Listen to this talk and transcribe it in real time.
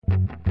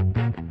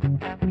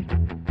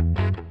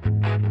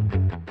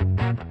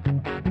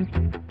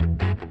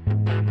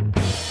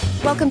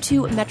Welcome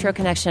to Metro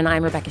Connection.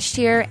 I'm Rebecca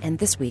Shear, and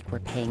this week we're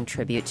paying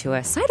tribute to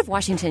a side of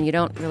Washington you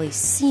don't really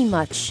see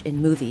much in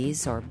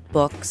movies or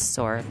books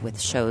or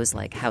with shows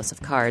like House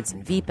of Cards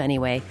and Veep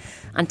anyway,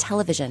 on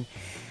television.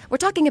 We're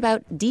talking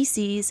about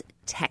DC's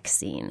tech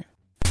scene.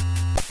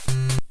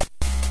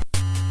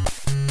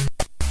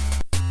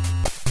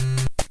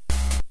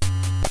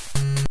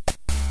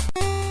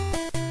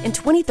 In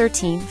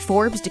 2013,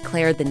 Forbes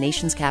declared the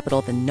nation's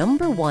capital the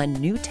 #1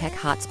 new tech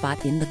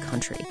hotspot in the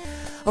country.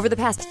 Over the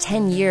past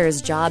 10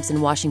 years, jobs in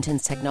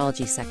Washington's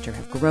technology sector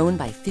have grown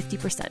by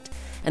 50%,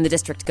 and the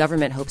district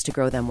government hopes to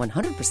grow them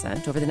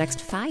 100% over the next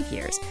 5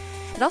 years.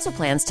 It also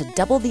plans to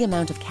double the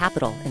amount of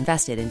capital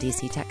invested in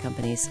DC tech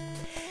companies.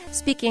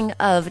 Speaking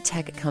of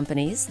tech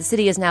companies, the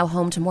city is now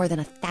home to more than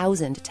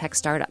 1,000 tech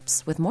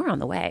startups, with more on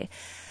the way.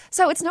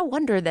 So it's no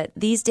wonder that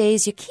these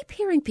days you keep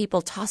hearing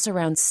people toss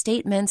around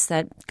statements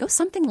that go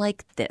something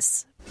like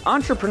this.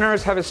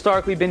 Entrepreneurs have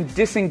historically been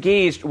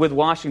disengaged with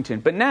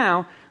Washington, but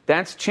now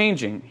that's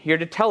changing. Here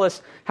to tell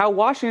us how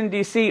Washington,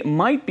 D.C.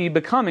 might be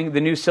becoming the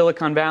new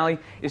Silicon Valley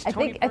is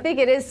Tony. I think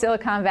it is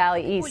Silicon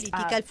Valley East.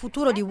 Politica, il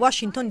futuro di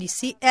Washington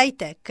D.C. è high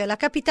tech. La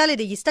capitale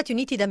degli Stati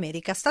Uniti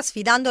d'America sta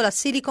sfidando la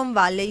Silicon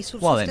Valley sul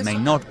While it may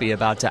not be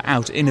about to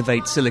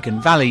out-innovate Silicon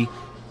Valley,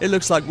 it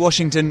looks like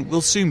Washington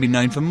will soon be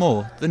known for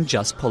more than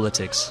just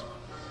politics.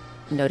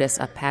 Notice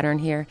a pattern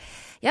here?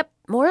 Yep,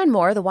 more and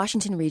more, the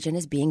Washington region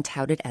is being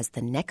touted as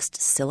the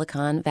next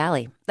Silicon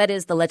Valley. That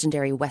is the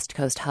legendary West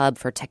Coast hub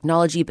for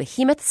technology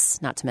behemoths,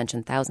 not to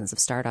mention thousands of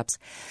startups.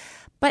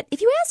 But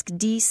if you ask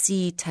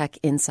DC tech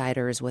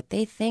insiders what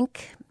they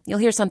think, you'll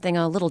hear something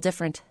a little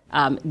different.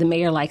 The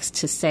mayor likes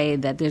to say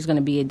that there's going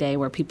to be a day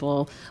where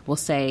people will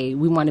say,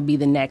 we want to be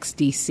the next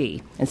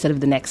DC instead of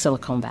the next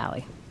Silicon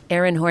Valley.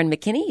 Erin Horn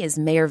McKinney is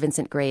Mayor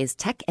Vincent Gray's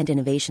Tech and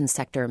Innovation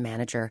Sector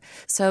Manager.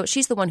 So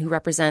she's the one who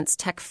represents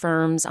tech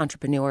firms,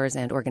 entrepreneurs,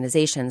 and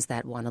organizations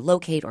that want to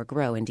locate or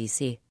grow in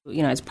D.C.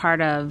 You know, as part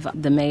of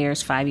the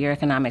mayor's 5-year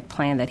economic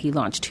plan that he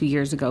launched 2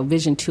 years ago,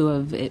 Vision 2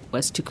 of it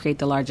was to create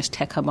the largest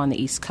tech hub on the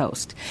East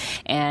Coast.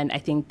 And I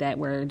think that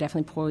we're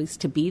definitely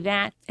poised to be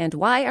that. And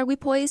why are we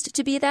poised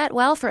to be that?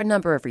 Well, for a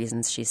number of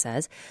reasons, she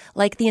says,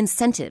 like the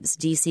incentives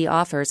D.C.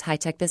 offers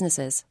high-tech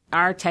businesses.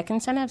 Our tech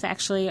incentives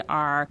actually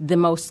are the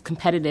most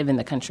competitive in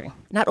the country.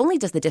 Not only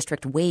does the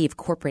district waive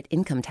corporate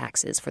income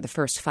taxes for the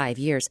first 5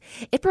 years,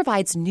 it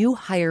provides new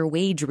higher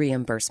wage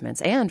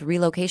reimbursements and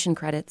relocation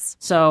credits.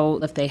 So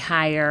if they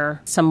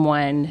hire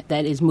someone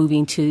that is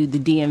moving to the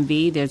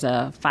DMV, there's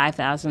a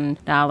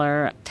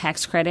 $5,000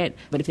 tax credit.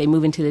 But if they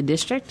move into the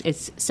district,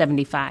 it's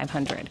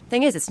 $7,500.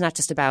 Thing is, it's not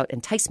just about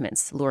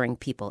enticements luring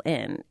people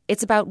in.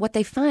 It's about what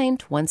they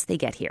find once they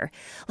get here,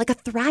 like a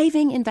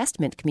thriving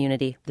investment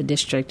community. The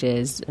district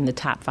is in the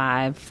top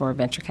 5 for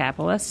venture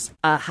capitalists.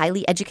 A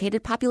highly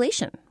educated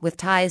population with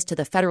ties to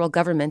the federal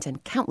government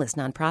and countless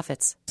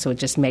nonprofits. So it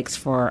just makes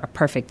for a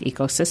perfect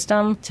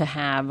ecosystem to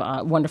have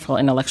wonderful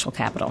intellectual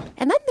capital.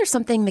 And then there's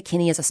something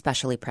McKinney is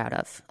especially proud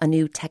of, a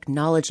new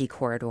technology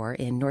corridor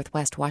in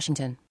Northwest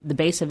Washington. The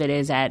base of it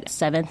is at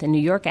 7th and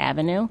New York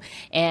Avenue,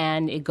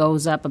 and it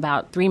goes up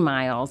about 3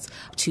 miles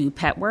to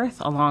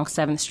Petworth along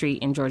 7th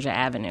Street and Georgia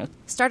Avenue.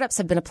 Startups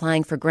have been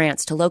applying for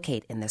grants to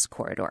locate in this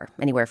corridor,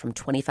 anywhere from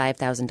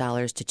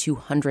 $25,000 to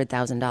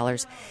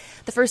 $200,000.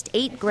 The first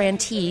 8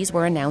 grantees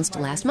were announced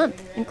last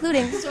month,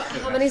 including... So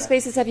how many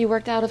spaces have you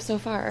worked out of so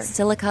far?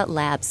 Silica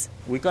Labs.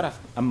 We got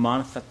a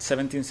month at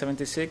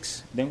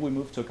 1776, then we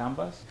moved to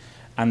campus.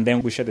 And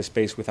then we share the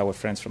space with our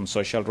friends from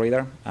Social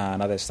Radar,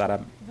 another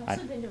startup. We've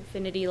also been to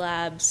Infinity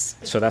Labs.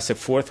 So that's the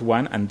 4th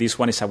one, and this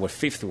one is our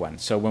 5th one.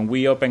 So when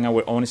we open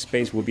our own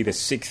space, will be the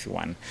 6th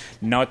one.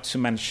 Not to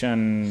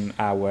mention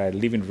our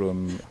living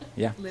room.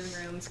 Yeah. Living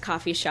rooms,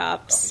 coffee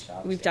shops.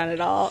 We've done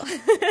it all.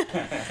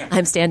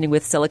 I'm standing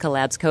with Silica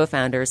Labs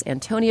co-founders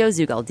Antonio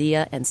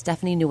Zugaldia and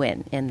Stephanie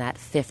Nguyen in that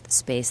 5th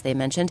space they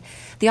mentioned,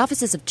 the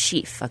offices of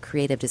Chief, a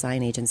creative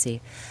design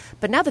agency.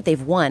 But now that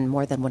they've won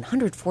more than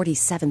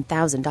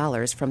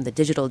 $147,000 from the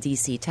Digital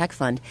DC Tech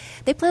Fund,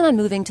 they plan on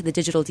moving to the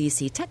Digital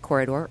DC Tech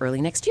Corridor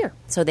early next year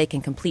so they can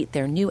complete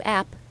their new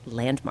app,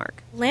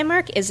 Landmark.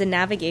 Landmark is a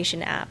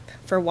navigation app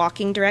for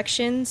walking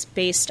directions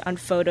based on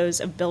photos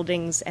of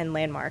buildings and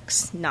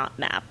landmarks, not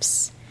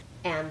maps.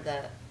 And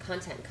the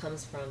content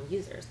comes from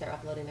users. They're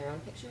uploading their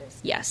own pictures?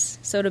 Yes,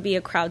 so it'll be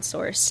a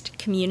crowdsourced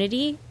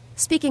community.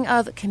 Speaking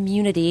of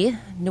community,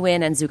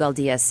 Nguyen and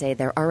Zugaldia say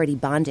they're already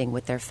bonding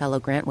with their fellow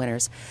grant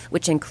winners,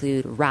 which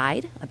include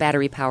Ride, a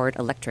battery-powered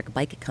electric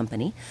bike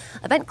company,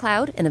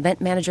 EventCloud, an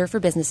event manager for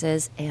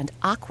businesses, and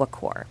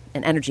AquaCore,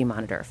 an energy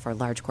monitor for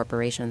large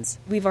corporations.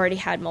 We've already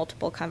had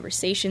multiple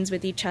conversations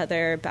with each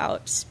other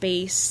about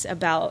space,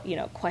 about,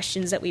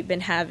 questions that we've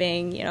been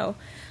having,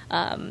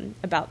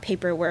 about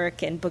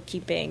paperwork and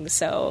bookkeeping.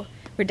 So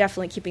we're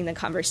definitely keeping the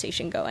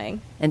conversation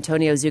going.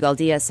 Antonio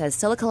Zugaldia says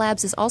Silica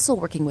Labs is also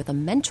working with a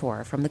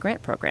mentor from the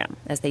grant program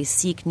as they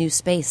seek new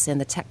space in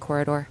the tech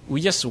corridor.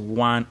 We just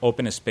want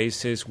open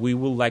spaces. We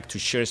would like to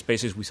share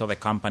spaces with other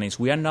companies.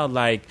 We are not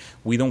like,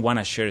 we don't want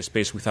to share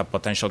space with a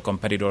potential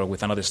competitor or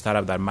with another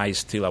startup that might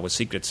steal our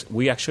secrets.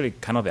 We actually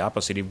kind of the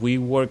opposite. If we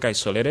work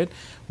isolated,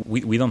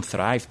 we don't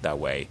thrive that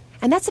way.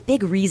 And that's a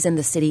big reason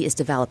the city is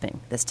developing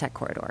this tech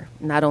corridor.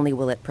 Not only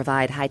will it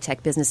provide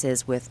high-tech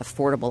businesses with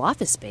affordable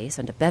office space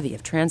and a bevy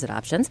of transit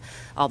options,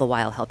 all the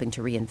while helping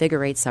to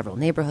reinvigorate several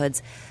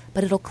neighborhoods,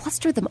 but it'll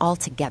cluster them all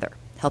together,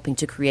 helping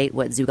to create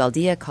what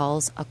Zugaldia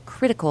calls a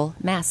critical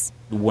mass.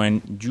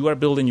 When you are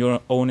building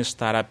your own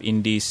startup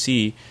in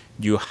D.C.,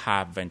 you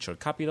have venture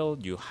capital,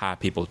 you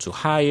have people to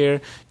hire,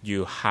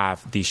 you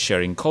have this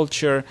sharing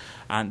culture,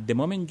 and the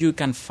moment you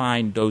can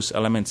find those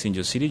elements in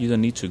your city, you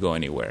don't need to go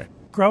anywhere.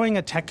 Growing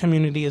a tech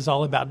community is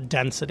all about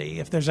density.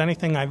 If there's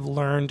anything I've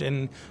learned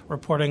in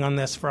reporting on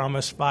this for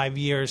almost 5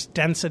 years,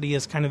 density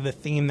is kind of the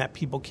theme that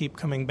people keep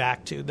coming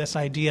back to. This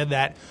idea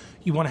that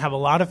you want to have a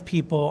lot of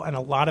people and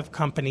a lot of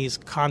companies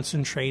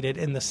concentrated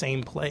in the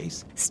same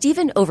place.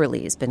 Stephen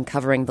Overley's been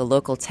covering the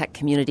local tech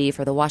community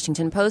for the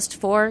Washington Post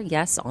for,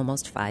 yes,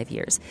 almost 5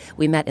 years.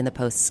 We met in the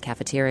Post's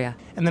cafeteria.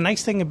 And the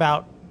nice thing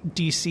about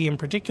D.C. in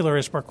particular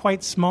is we're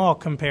quite small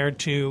compared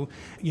to,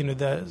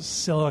 the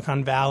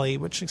Silicon Valley,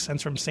 which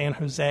extends from San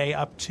Jose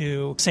up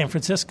to San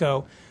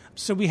Francisco.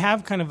 So we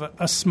have kind of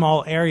a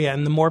small area,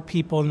 and the more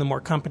people and the more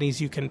companies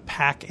you can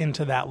pack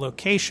into that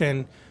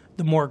location,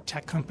 the more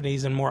tech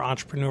companies and more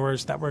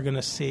entrepreneurs that we're going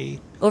to see.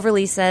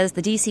 Overley says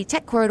the D.C.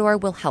 Tech Corridor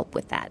will help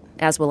with that,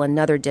 as will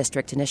another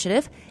district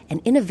initiative,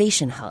 an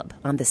innovation hub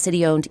on the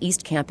city-owned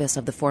East Campus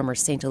of the former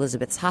St.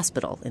 Elizabeth's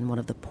Hospital in one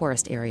of the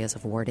poorest areas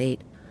of Ward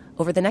 8.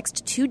 Over the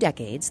next 2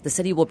 decades, the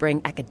city will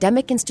bring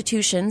academic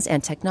institutions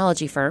and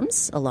technology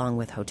firms, along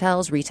with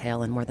hotels,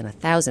 retail, and more than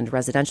 1,000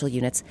 residential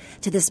units,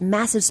 to this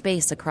massive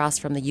space across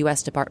from the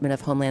U.S. Department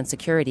of Homeland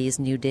Security's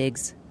new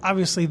digs.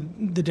 Obviously,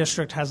 the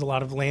district has a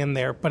lot of land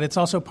there, but it's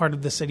also part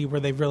of the city where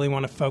they really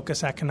want to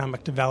focus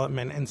economic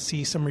development and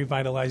see some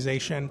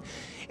revitalization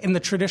in the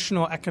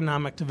traditional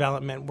economic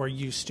development we're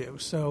used to.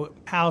 So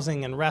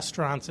housing and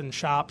restaurants and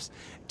shops.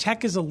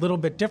 Tech is a little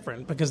bit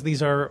different because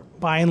these are,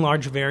 by and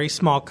large, very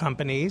small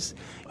companies.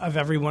 Of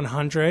every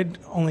 100,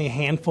 only a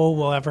handful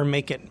will ever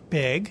make it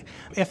big,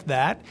 if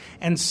that.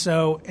 And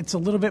so it's a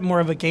little bit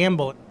more of a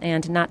gamble.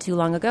 And not too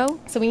long ago,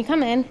 So when you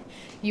come in,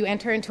 you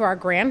enter into our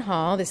grand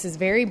hall. This is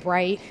very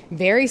bright,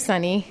 very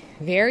sunny,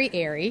 very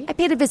airy. I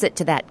paid a visit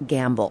to that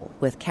gamble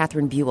with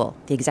Catherine Buell,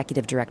 the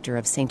executive director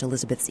of St.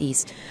 Elizabeth's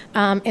East.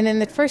 And then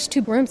the first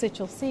 2 rooms that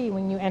you'll see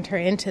when you enter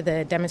into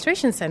the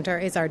demonstration center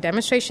is our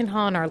demonstration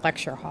hall and our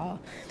lecture hall.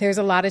 There's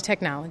a lot of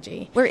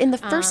technology. We're in the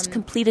first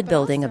completed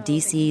building of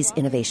D.C.'s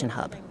Innovation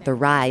Hub, the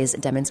RISE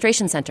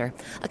Demonstration Center,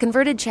 a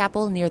converted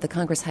chapel near the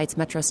Congress Heights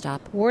Metro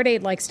stop. Ward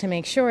 8 likes to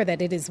make sure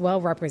that it is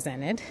well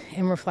represented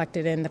and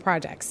reflected in the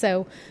project.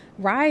 So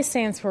RISE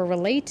stands for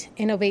Relate,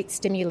 Innovate,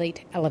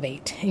 Stimulate,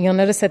 Elevate. And you'll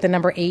notice that the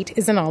number 8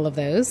 is in all of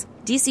those.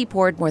 D.C.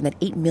 poured more than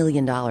 $8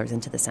 million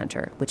into the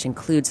center, which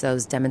includes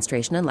those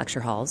demonstration and lecture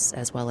halls,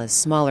 as well as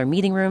smaller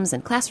meeting rooms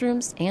and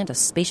classrooms, and a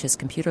spacious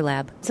computer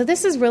lab. So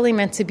this is really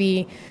meant to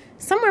be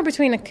somewhere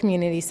between a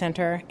community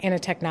center and a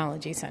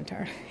technology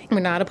center.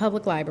 We're not a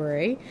public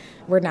library.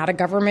 We're not a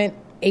government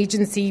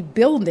agency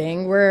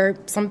building. We're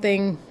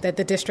something that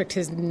the district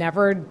has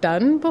never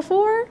done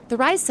before. The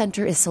RISE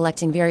Center is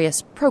selecting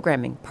various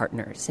programming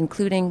partners,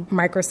 including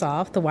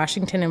Microsoft, the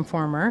Washington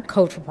Informer,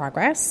 Code for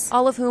Progress,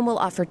 all of whom will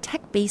offer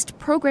tech-based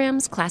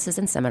programs, classes,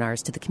 and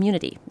seminars to the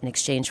community in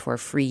exchange for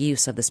free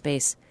use of the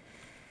space.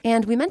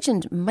 And we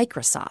mentioned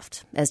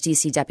Microsoft. As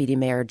D.C. Deputy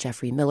Mayor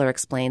Jeffrey Miller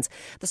explains,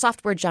 the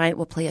software giant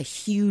will play a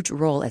huge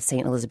role at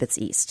St. Elizabeth's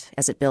East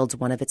as it builds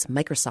one of its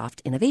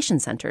Microsoft Innovation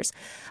Centers,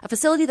 a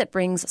facility that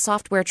brings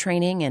software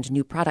training and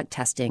new product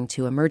testing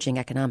to emerging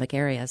economic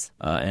areas.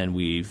 And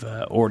we've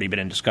already been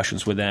in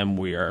discussions with them.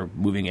 We are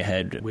moving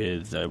ahead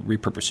with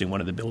repurposing one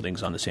of the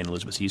buildings on the St.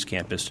 Elizabeth's East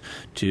campus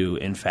to,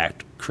 in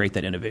fact, create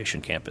that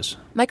innovation campus.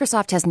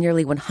 Microsoft has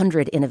nearly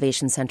 100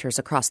 innovation centers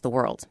across the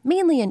world,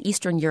 mainly in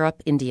Eastern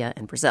Europe, India,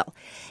 and Brazil.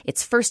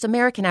 Its first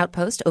American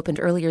outpost opened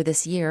earlier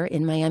this year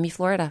in Miami,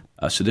 Florida.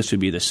 So this would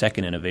be the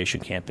second innovation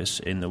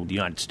campus in the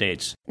United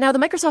States. Now, the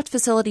Microsoft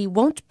facility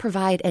won't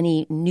provide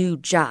any new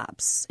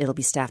jobs. It'll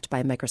be staffed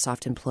by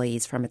Microsoft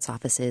employees from its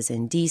offices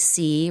in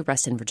D.C.,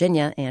 Reston,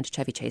 Virginia, and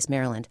Chevy Chase,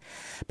 Maryland.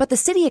 But the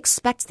city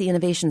expects the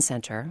Innovation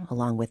Center,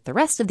 along with the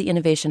rest of the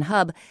Innovation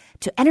Hub,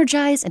 to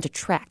energize and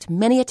attract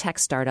many a tech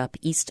startup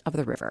east of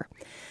the river.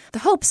 The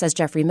hope, says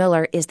Jeffrey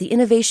Miller, is the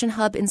Innovation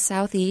Hub in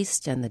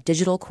Southeast and the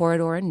Digital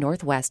Corridor in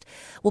Northwest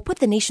will put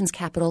the nation's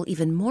capital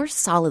even more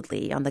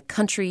solidly on the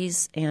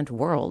country's and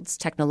world's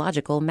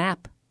technological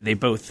map. They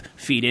both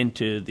feed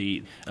into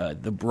the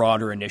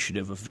broader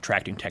initiative of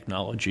attracting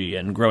technology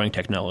and growing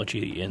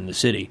technology in the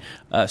city.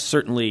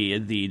 Certainly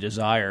the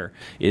desire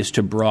is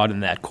to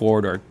broaden that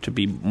corridor to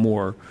be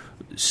more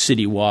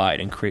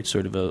citywide and create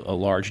sort of a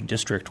large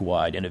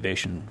district-wide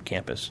innovation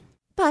campus.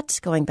 But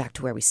going back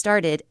to where we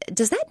started,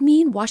 does that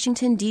mean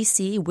Washington,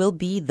 D.C. will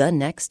be the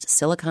next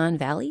Silicon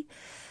Valley?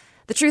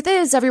 The truth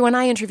is, everyone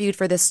I interviewed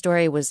for this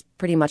story was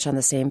pretty much on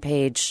the same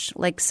page,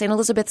 like St.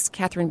 Elizabeth's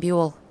Catherine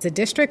Buell. The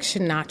district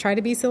should not try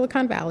to be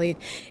Silicon Valley.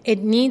 It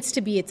needs to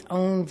be its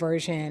own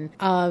version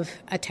of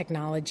a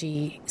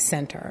technology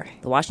center.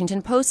 The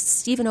Washington Post's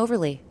Stephen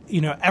Overly.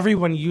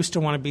 Everyone used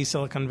to want to be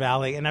Silicon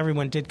Valley, and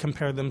everyone did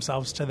compare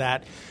themselves to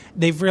that.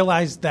 They've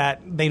realized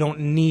that they don't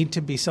need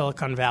to be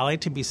Silicon Valley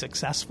to be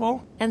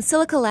successful. And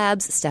Silica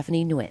Labs'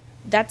 Stephanie Nguyen.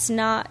 That's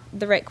not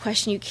the right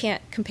question. You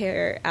can't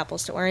compare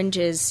apples to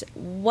oranges.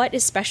 What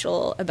is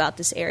special about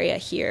this area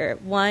here?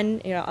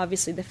 One,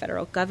 obviously the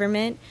federal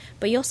government,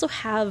 but you also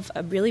have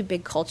a really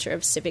big culture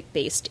of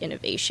civic-based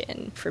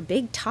innovation for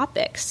big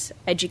topics: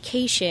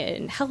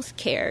 education,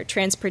 healthcare,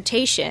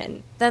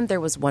 transportation. Then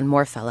there was one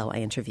more fellow I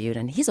interviewed,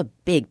 and he's a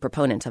big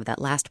proponent of that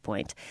last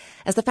point.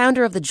 As the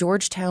founder of the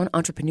Georgetown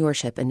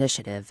Entrepreneurship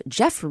Initiative,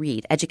 Jeff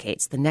Reed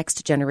educates the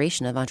next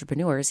generation of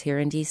entrepreneurs here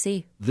in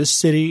D.C. This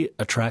city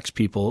attracts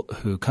people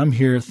who come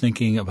here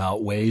thinking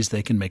about ways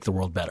they can make the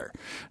world better.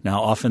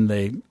 Now, often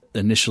they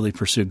initially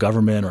pursue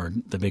government or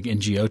the big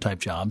NGO type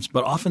jobs,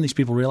 but often these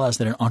people realize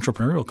that an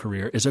entrepreneurial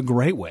career is a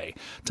great way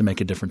to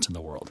make a difference in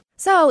the world.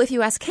 So if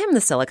you ask him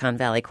the Silicon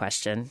Valley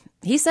question,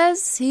 he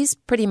says he's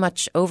pretty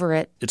much over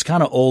it. It's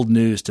kind of old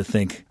news to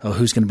think,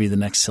 who's going to be the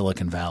next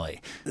Silicon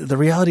Valley? The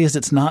reality is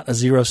it's not a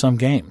zero-sum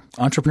game.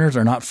 Entrepreneurs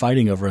are not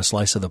fighting over a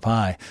slice of the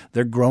pie.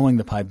 They're growing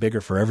the pie bigger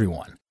for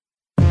everyone.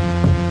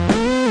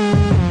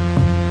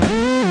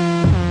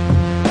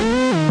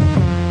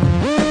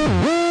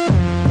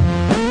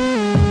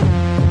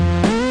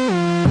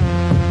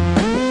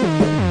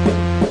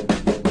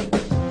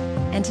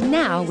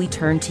 Now we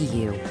turn to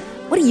you.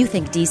 What do you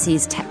think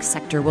DC's tech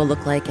sector will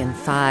look like in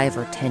 5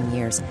 or 10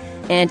 years?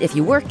 And if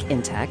you work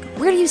in tech,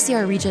 where do you see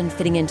our region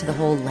fitting into the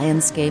whole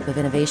landscape of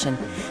innovation?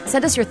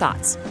 Send us your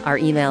thoughts. Our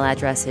email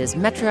address is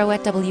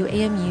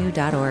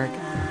metro@wamu.org.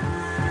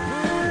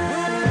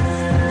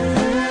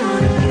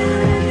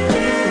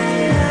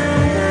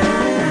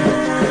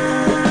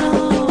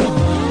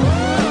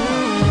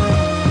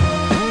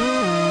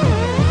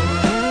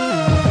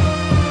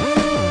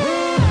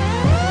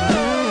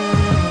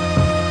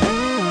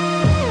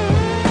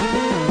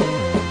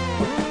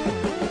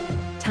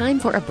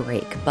 For a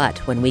break, but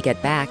when we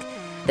get back,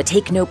 the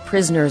Take No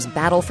Prisoners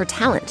battle for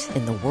talent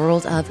in the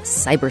world of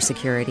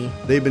cybersecurity.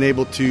 They've been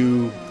able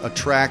to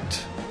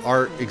attract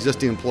our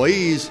existing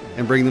employees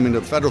and bring them into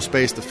the federal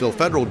space to fill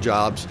federal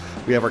jobs.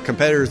 We have our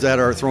competitors that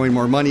are throwing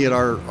more money at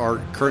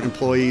our current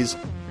employees.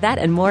 That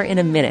and more in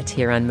a minute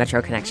here on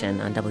Metro Connection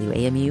on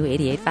WAMU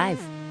 88.5.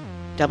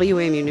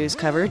 WAMU News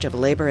coverage of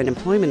labor and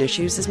employment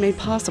issues is made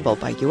possible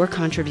by your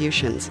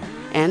contributions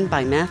and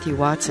by Matthew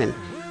Watson,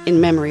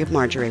 in memory of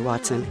Marjorie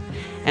Watson.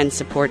 And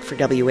support for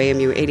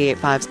WAMU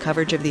 88.5's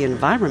coverage of the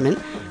environment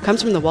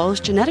comes from the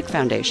Wallace Genetic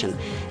Foundation,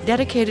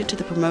 dedicated to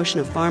the promotion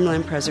of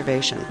farmland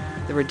preservation,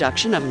 the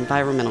reduction of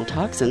environmental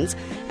toxins,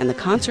 and the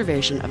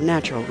conservation of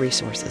natural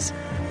resources.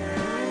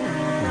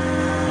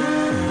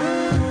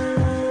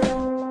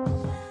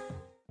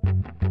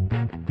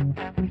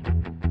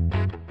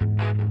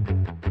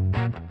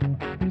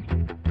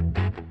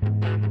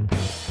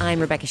 I'm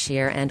Rebecca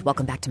Shear, and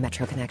welcome back to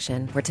Metro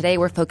Connection, where today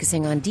we're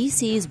focusing on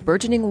DC's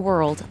burgeoning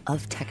world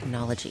of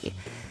technology.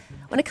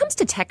 When it comes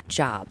to tech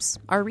jobs,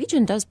 our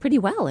region does pretty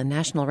well in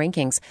national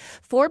rankings.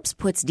 Forbes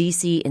puts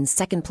DC in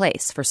second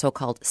place for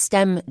so-called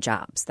STEM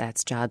jobs.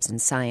 That's jobs in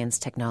science,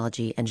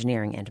 technology,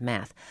 engineering, and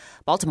math.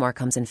 Baltimore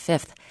comes in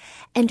fifth.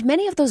 And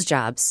many of those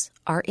jobs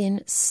are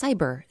in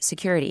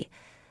cybersecurity.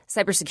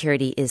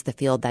 Cybersecurity is the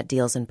field that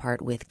deals in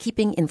part with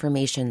keeping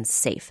information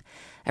safe.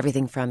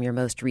 Everything from your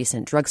most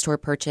recent drugstore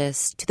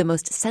purchase to the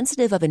most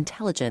sensitive of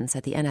intelligence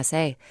at the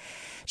NSA.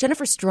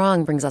 Jennifer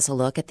Strong brings us a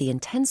look at the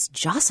intense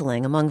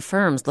jostling among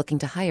firms looking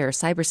to hire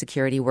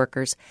cybersecurity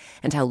workers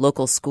and how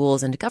local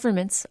schools and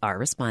governments are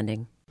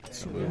responding.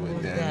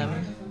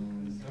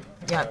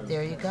 Yep,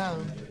 there you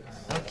go.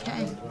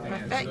 Okay,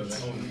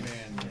 perfect.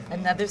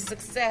 Another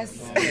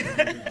success.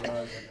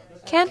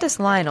 Candace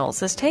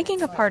Lionels is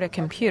taking apart a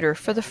computer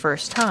for the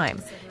first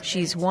time.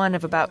 She's one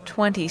of about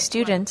 20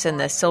 students in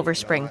the Silver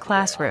Spring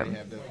classroom.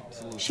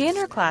 She and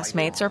her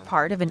classmates are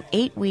part of an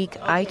 8-week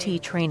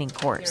IT training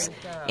course.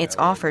 It's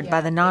offered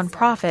by the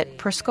nonprofit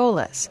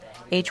Perscolas.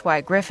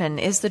 H.Y. Griffin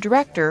is the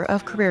director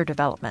of career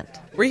development.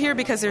 We're here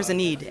because there's a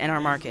need in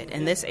our market.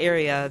 In this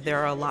area, there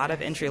are a lot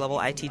of entry-level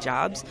IT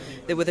jobs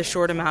that with a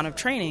short amount of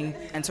training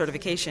and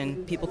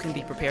certification, people can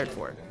be prepared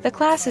for. The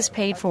class is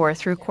paid for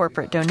through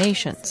corporate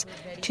donations.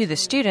 To the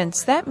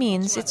students, that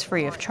means it's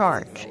free of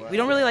charge. We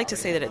don't really like to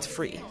say that it's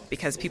free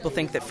because people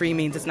think that free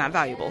means it's not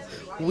valuable.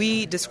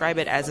 We describe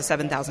it as a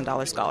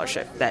 $7,000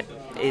 scholarship that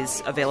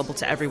is available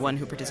to everyone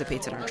who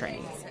participates in our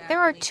training. There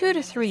are 2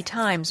 to 3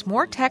 times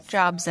more tech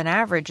jobs than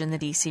average in the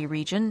D.C.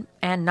 region,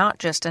 and not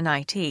just in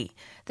IT.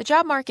 The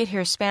job market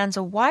here spans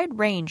a wide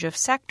range of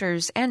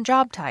sectors and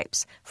job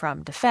types,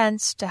 from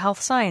defense to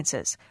health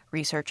sciences,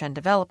 research and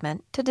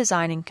development to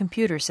designing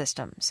computer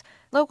systems.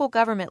 Local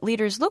government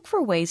leaders look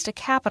for ways to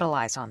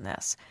capitalize on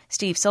this.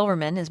 Steve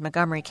Silverman is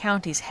Montgomery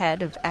County's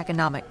head of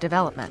economic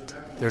development.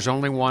 There's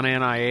only one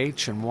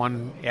NIH and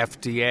one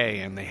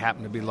FDA, and they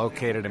happen to be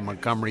located in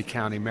Montgomery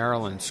County,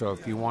 Maryland. So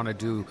if you want to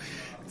do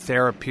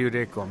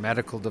therapeutic or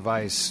medical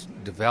device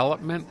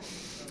development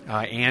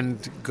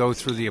and go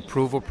through the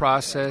approval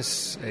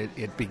process,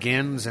 it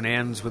begins and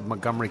ends with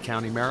Montgomery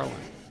County, Maryland.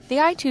 The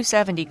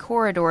I-270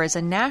 corridor is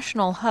a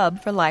national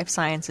hub for life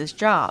sciences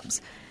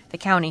jobs. The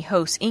county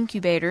hosts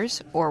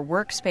incubators, or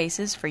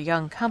workspaces for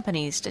young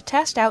companies to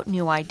test out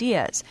new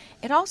ideas.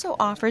 It also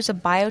offers a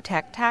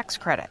biotech tax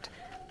credit.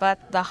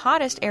 But the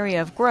hottest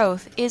area of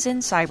growth is in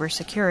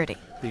cybersecurity.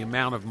 The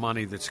amount of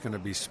money that's going to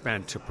be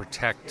spent to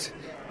protect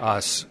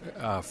us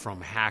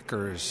from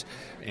hackers,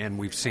 and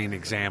we've seen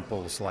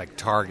examples like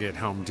Target,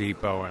 Home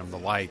Depot, and the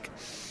like.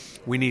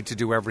 We need to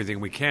do everything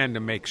we can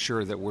to make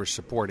sure that we're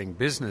supporting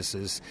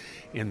businesses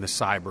in the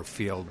cyber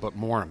field, but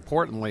more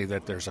importantly,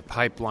 that there's a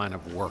pipeline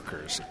of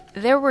workers.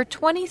 There were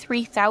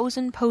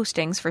 23,000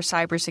 postings for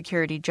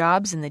cybersecurity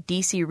jobs in the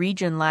D.C.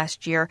 region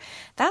last year.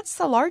 That's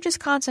the largest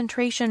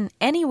concentration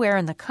anywhere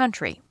in the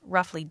country,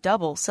 roughly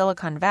double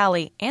Silicon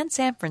Valley and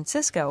San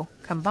Francisco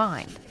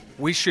combined.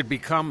 We should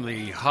become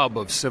the hub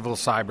of civil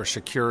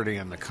cybersecurity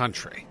in the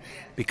country,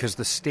 because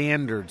the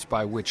standards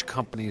by which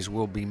companies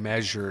will be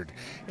measured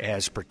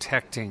as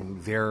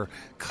protecting their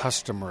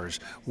customers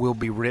will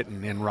be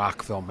written in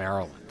Rockville,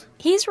 Maryland.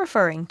 He's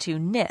referring to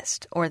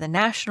NIST, or the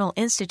National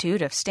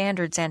Institute of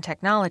Standards and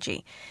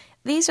Technology.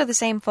 These are the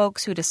same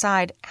folks who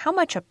decide how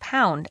much a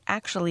pound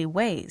actually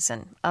weighs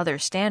and other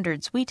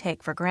standards we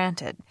take for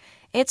granted.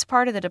 It's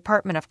part of the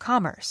Department of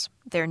Commerce.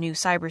 Their new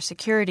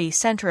Cybersecurity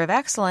Center of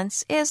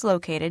Excellence is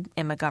located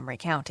in Montgomery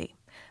County.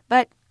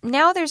 But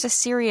now there's a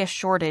serious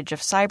shortage of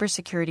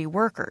cybersecurity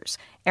workers.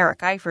 Eric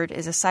Eifert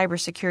is a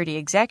cybersecurity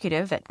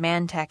executive at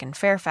Mantech in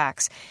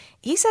Fairfax.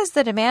 He says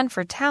the demand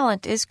for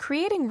talent is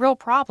creating real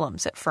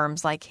problems at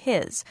firms like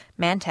his.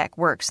 Mantech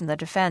works in the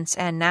defense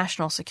and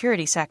national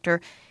security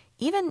sector.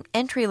 Even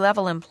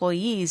entry-level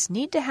employees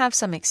need to have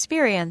some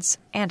experience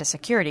and a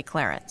security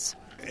clearance.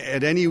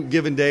 At any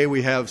given day,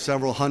 we have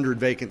several hundred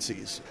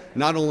vacancies.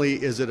 Not only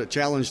is it a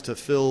challenge to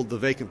fill the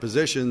vacant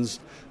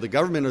positions, the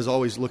government is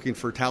always looking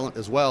for talent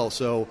as well.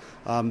 So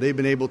they've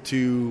been able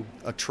to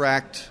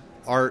attract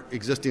our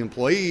existing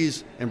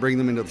employees and bring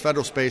them into the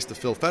federal space to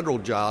fill federal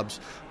jobs.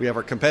 We have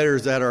our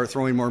competitors that are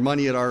throwing more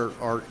money at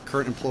our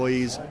current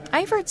employees.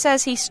 Eifert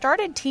says he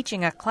started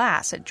teaching a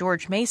class at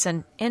George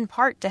Mason in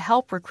part to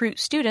help recruit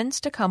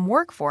students to come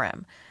work for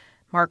him.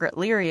 Margaret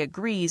Leary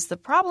agrees the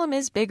problem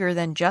is bigger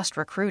than just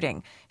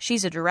recruiting.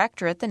 She's a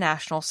director at the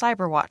National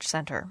Cyberwatch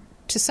Center.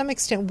 To some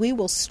extent, we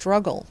will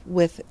struggle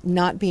with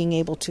not being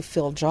able to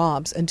fill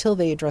jobs until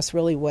they address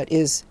really what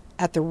is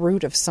at the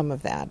root of some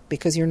of that,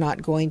 because you're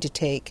not going to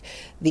take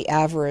the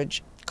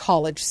average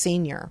college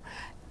senior.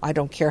 I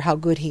don't care how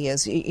good he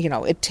is.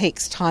 It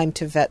takes time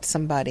to vet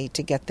somebody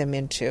to get them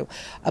into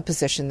a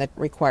position that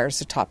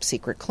requires a top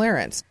secret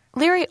clearance.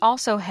 Leary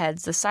also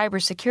heads the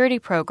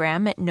cybersecurity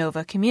program at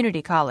Nova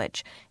Community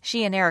College.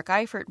 She and Eric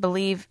Eifert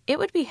believe it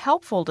would be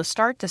helpful to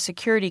start the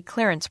security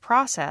clearance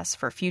process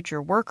for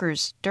future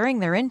workers during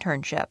their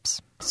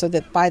internships, so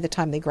that by the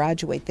time they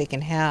graduate, they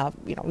can have,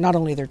 not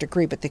only their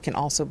degree, but they can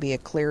also be a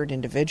cleared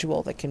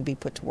individual that can be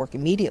put to work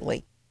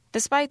immediately.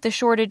 Despite the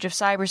shortage of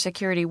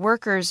cybersecurity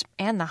workers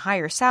and the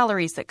higher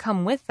salaries that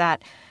come with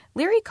that,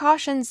 Leary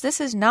cautions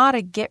this is not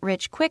a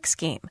get-rich-quick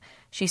scheme.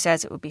 She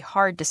says it would be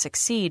hard to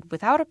succeed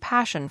without a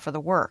passion for the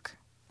work.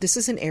 This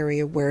is an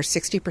area where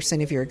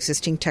 60% of your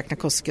existing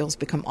technical skills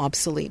become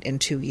obsolete in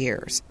 2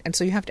 years. And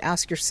so you have to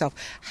ask yourself,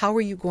 how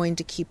are you going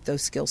to keep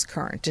those skills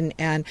current?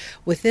 And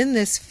within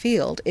this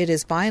field, it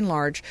is by and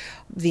large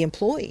the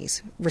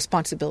employee's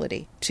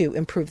responsibility to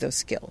improve those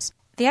skills.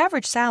 The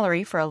average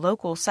salary for a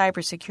local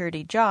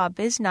cybersecurity job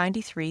is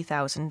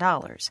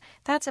 $93,000.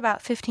 That's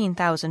about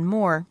 $15,000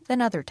 more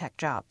than other tech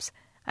jobs.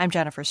 I'm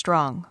Jennifer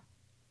Strong.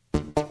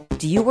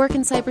 Do you work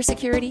in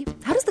cybersecurity?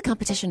 How does the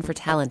competition for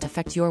talent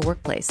affect your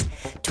workplace?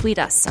 Tweet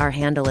us. Our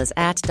handle is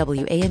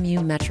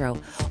 @WAMU Metro,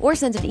 or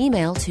send an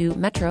email to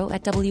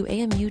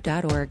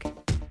metro@wamu.org.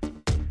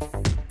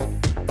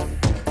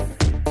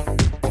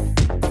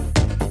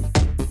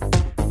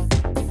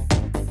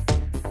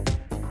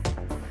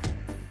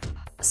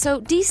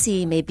 So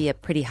DC may be a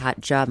pretty hot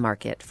job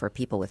market for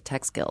people with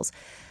tech skills,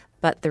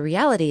 but the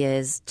reality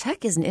is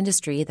tech is an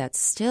industry that's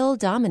still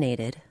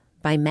dominated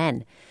by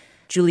men.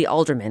 Julie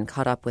Alderman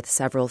caught up with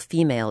several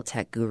female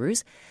tech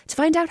gurus to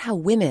find out how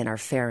women are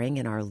faring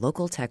in our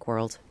local tech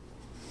world.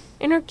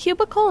 In her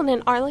cubicle in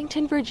an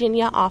Arlington,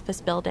 Virginia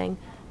office building,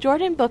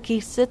 Jordan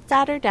Bookey sits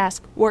at her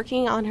desk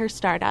working on her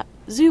startup,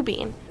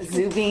 Zubean.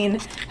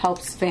 Zubean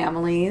helps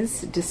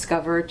families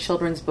discover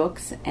children's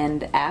books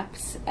and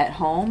apps at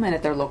home and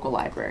at their local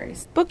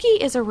libraries. Bookey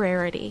is a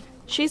rarity.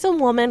 She's a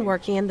woman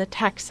working in the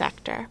tech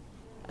sector.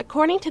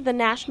 according to the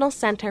National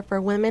Center for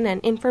Women and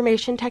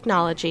Information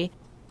Technology,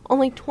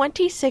 only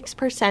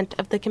 26%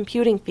 of the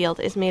computing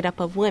field is made up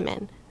of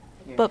women.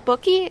 But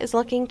Bookie is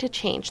looking to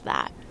change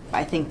that.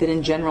 I think that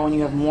in general, when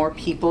you have more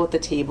people at the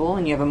table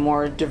and you have a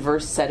more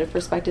diverse set of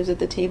perspectives at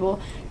the table,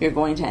 you're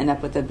going to end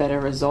up with a better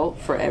result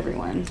for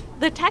everyone.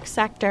 The tech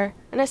sector,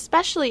 and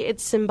especially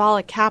its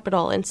symbolic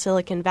capital in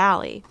Silicon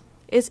Valley,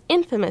 is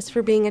infamous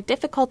for being a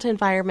difficult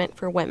environment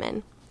for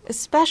women,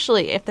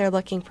 especially if they're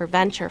looking for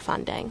venture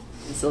funding.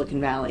 In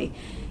Silicon Valley,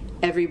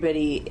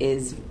 everybody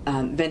is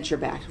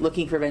venture-backed,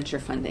 looking for venture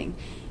funding.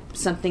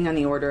 Something on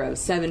the order of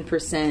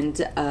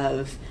 7%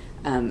 of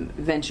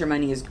venture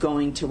money is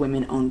going to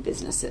women-owned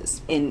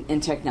businesses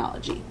in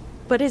technology.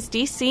 But is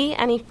D.C.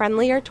 any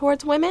friendlier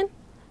towards women?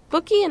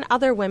 Bookie and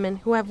other women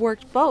who have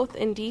worked both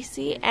in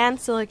D.C. and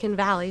Silicon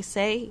Valley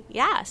say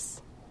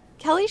yes.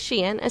 Kelly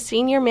Sheehan, a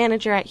senior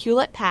manager at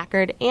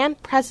Hewlett-Packard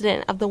and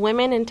president of the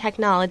Women in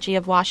Technology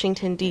of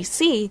Washington,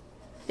 D.C.,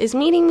 is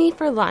meeting me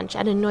for lunch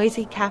at a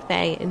noisy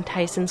cafe in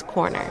Tyson's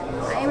Corner.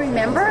 I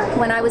remember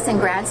when I was in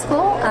grad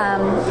school,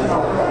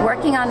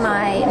 working on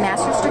my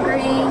master's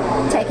degree,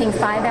 taking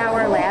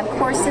 5-hour lab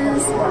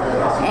courses,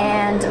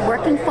 and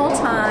working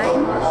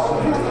full-time,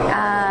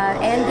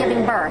 and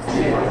giving birth.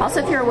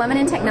 Also, if you're a woman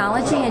in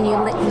technology and you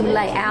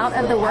lay out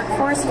of the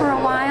workforce for a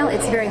while,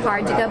 it's very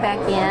hard to go back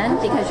in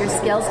because your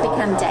skills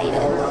become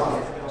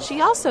dated.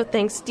 She also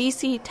thinks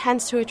DC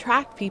tends to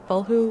attract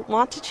people who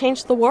want to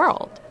change the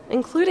world,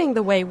 including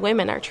the way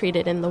women are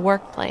treated in the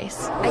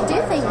workplace. I do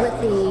think with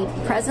the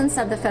presence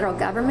of the federal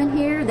government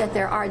here that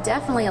there are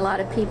definitely a lot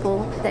of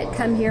people that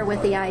come here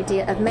with the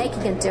idea of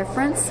making a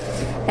difference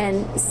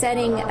and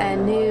setting a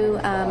new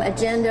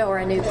agenda or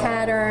a new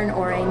pattern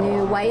or a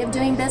new way of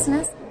doing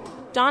business.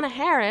 Donna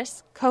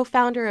Harris,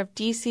 co-founder of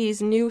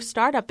DC's new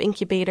startup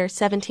incubator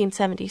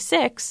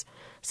 1776,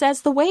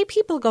 says the way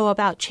people go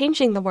about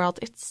changing the world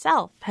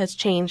itself has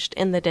changed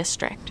in the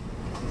district.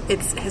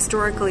 It's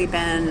historically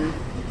been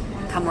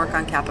come work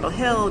on Capitol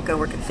Hill, go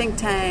work at a think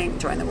tank,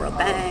 join the World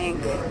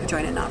Bank,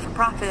 join a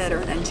not-for-profit or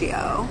an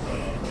NGO.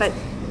 But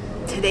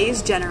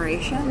today's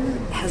generation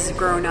has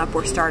grown up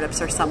where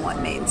startups are somewhat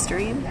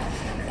mainstream.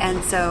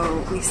 And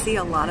so we see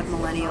a lot of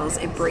millennials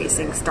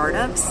embracing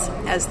startups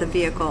as the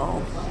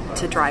vehicle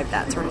to drive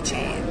that sort of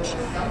change.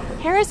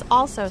 Harris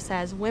also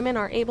says women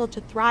are able to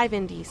thrive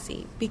in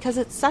D.C. because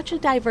it's such a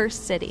diverse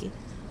city,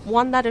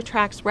 one that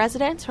attracts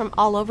residents from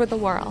all over the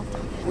world.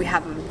 We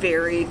have a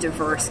very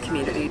diverse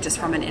community just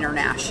from an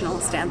international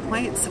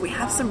standpoint, so we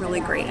have some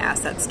really great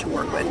assets to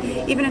work with.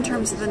 Even in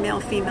terms of the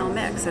male-female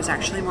mix, there's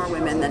actually more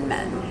women than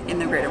men in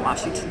the greater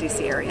Washington,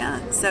 D.C.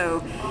 area.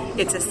 So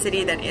it's a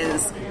city that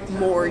is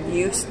more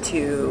used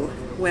to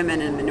women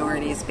and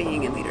minorities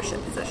being in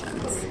leadership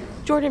positions.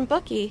 Jordan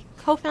Bookie,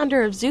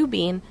 co-founder of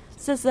Zubean,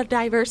 says the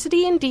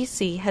diversity in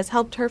D.C. has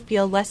helped her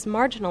feel less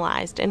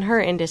marginalized in her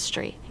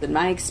industry. In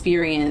my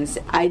experience,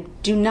 I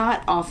do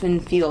not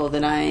often feel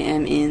that I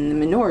am in the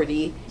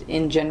minority.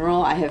 In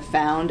general, I have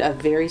found a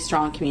very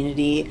strong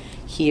community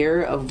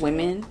here of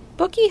women.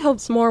 Bookie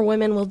hopes more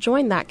women will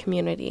join that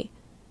community,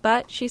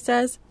 but, she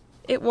says,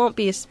 it won't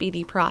be a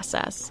speedy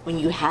process. When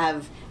you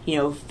have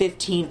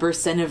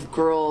 15% of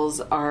girls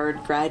are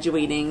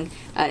graduating,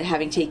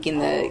 having taken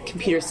the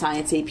computer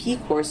science AP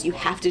course, you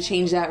have to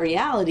change that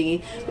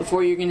reality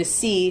before you're going to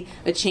see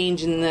a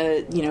change in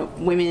the,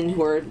 women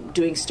who are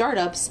doing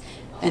startups.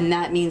 And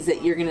that means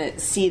that you're going to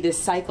see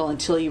this cycle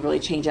until you really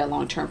change that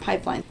long-term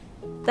pipeline.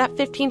 That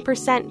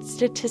 15%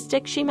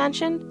 statistic she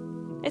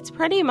mentioned, it's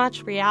pretty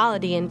much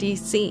reality in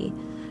D.C.,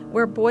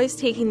 where boys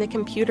taking the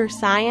computer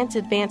science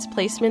advanced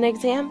placement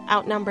exam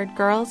outnumbered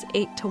girls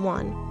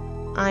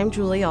 8-1. I'm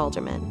Julie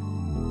Alderman.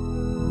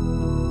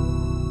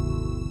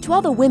 To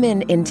all the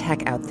women in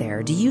tech out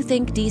there, do you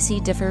think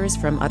DC differs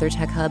from other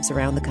tech hubs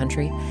around the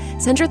country?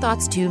 Send your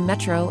thoughts to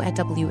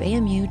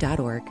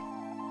metro@wamu.org.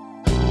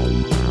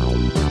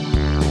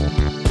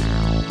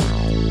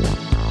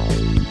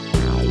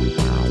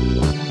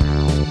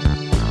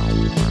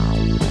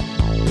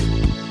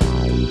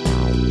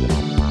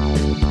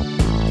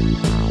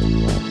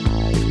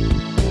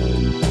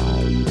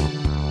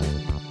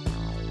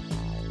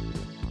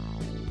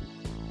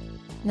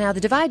 Now,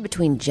 the divide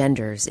between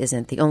genders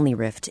isn't the only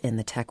rift in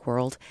the tech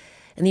world.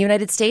 In the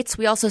United States,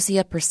 we also see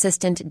a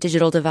persistent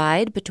digital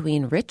divide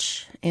between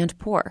rich and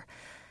poor.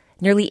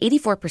 Nearly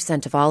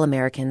 84% of all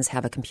Americans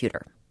have a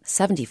computer.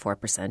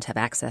 74% have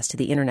access to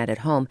the internet at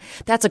home.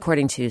 That's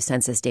according to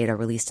census data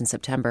released in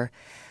September.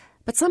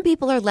 But some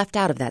people are left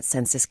out of that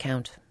census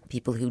count,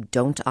 people who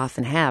don't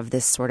often have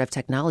this sort of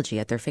technology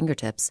at their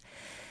fingertips.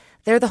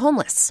 They're the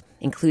homeless,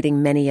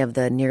 including many of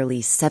the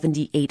nearly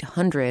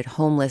 7,800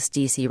 homeless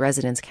D.C.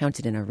 residents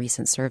counted in a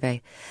recent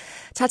survey.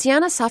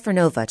 Tatiana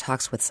Safronova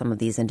talks with some of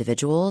these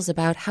individuals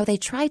about how they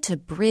try to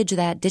bridge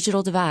that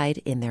digital divide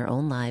in their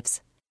own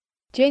lives.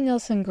 Jay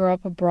Nilsson grew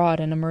up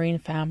abroad in a Marine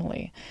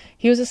family.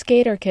 He was a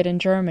skater kid in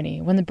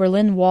Germany when the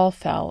Berlin Wall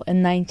fell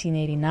in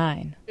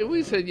 1989.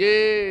 We said,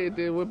 yeah,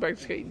 then went back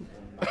skating.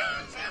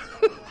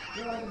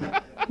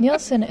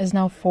 Nielsen is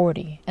now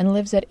 40 and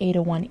lives at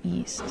 801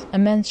 East, a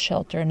men's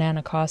shelter in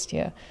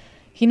Anacostia.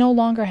 He no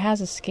longer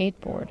has a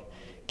skateboard.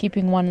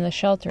 Keeping one in the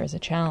shelter is a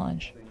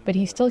challenge, but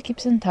he still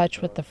keeps in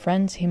touch with the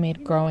friends he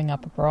made growing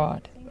up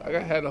abroad. I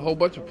had a whole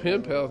bunch of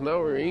pen pals. Now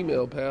we're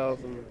email pals.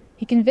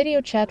 He can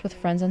video chat with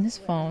friends on his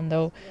phone,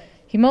 though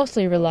he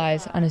mostly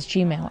relies on his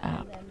Gmail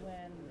app.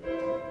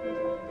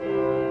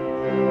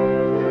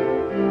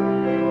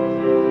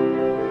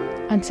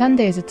 On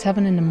Sundays at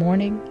 7 in the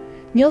morning,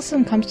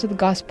 Nielsen comes to the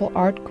Gospel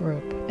Art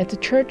Group at the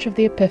Church of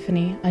the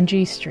Epiphany on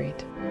G Street.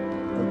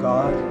 The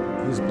God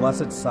whose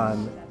blessed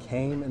Son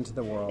came into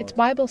the world. It's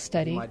Bible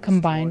study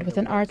combined with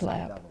an art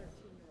lab.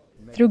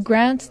 Through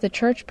grants, the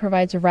church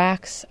provides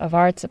racks of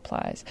art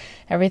supplies,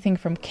 everything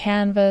from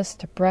canvas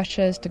to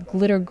brushes to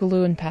glitter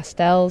glue and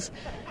pastels,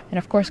 and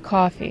of course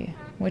coffee,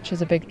 which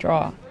is a big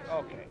draw.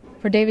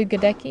 For David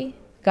Godecki,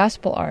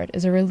 gospel art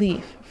is a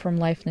relief from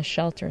life in the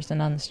shelters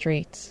and on the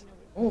streets.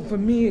 Oh, for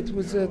me, it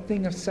was a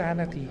thing of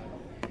sanity.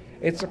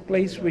 It's a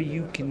place where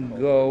you can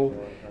go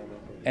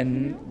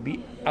and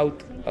be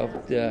out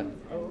of the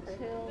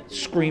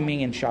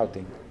screaming and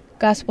shouting.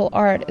 Gospel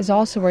art is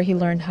also where he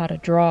learned how to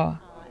draw.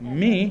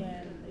 Me,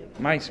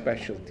 my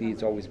specialty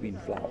has always been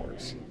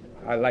flowers.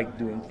 I like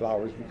doing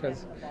flowers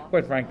because,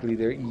 quite frankly,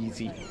 they're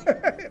easy.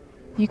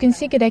 You can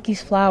see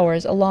Godecki's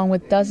flowers along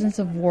with dozens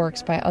of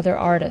works by other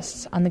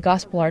artists on the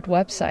Gospel Art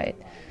website.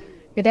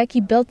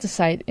 Godecki built the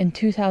site in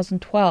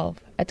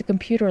 2012 at the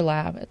computer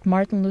lab at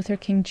Martin Luther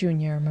King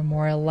Jr.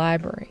 Memorial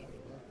Library.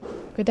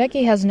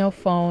 Godecki has no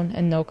phone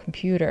and no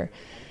computer,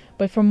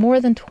 but for more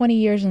than 20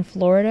 years in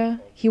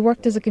Florida, he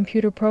worked as a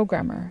computer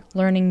programmer,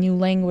 learning new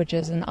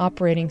languages and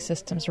operating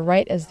systems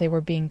right as they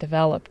were being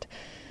developed.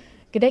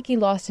 Godecki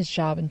lost his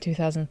job in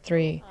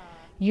 2003,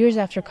 years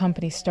after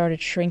companies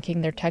started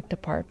shrinking their tech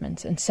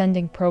departments and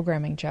sending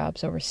programming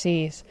jobs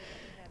overseas.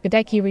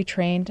 Godecki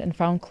retrained and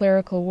found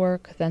clerical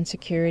work, then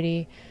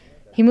security.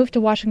 He moved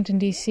to Washington,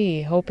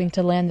 D.C., hoping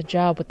to land a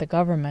job with the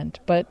government,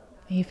 but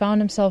he found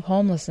himself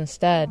homeless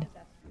instead.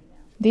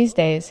 These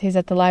days, he's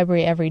at the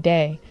library every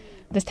day,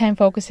 this time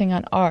focusing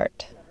on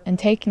art and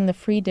taking the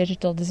free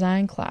digital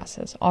design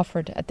classes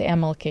offered at the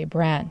MLK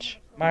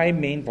branch. My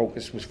main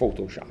focus was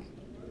Photoshop,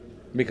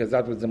 because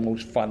that was the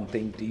most fun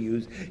thing to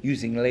use,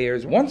 using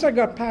layers. Once I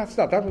got past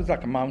that, that was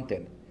like a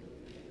mountain.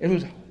 It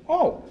was,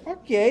 oh,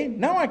 okay,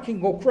 now I can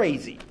go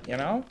crazy, you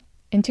know?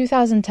 In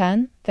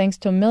 2010, thanks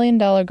to a $1 million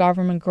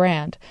government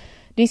grant,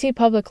 D.C.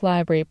 Public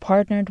Library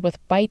partnered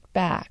with Bite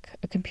Back,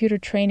 a computer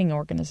training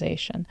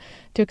organization,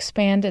 to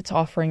expand its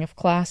offering of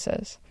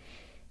classes.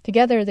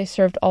 Together, they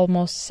served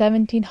almost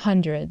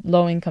 1,700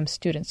 low-income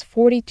students,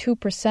 42%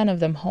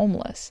 of them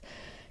homeless.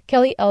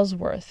 Kelly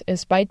Ellsworth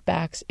is Bite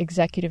Back's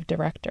executive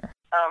director.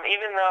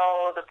 Even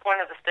though the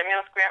point of the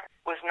stimulus grant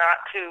was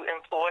not to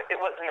employ, it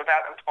wasn't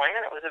about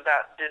employment, it was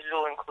about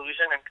digital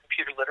inclusion and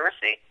computer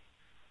literacy.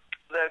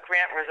 The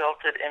grant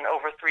resulted in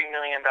over $3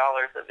 million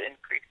of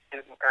increased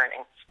student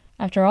earnings.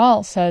 After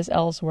all, says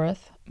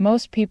Ellsworth,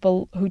 most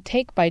people who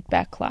take Bite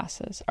Back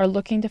classes are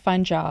looking to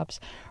find jobs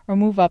or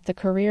move up the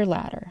career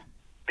ladder.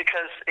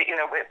 Because, you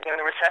know, when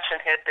the recession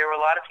hit, there were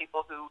a lot of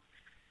people who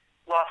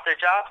lost their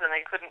jobs and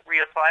they couldn't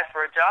reapply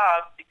for a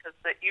job because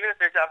even if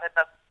their job had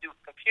nothing to do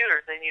with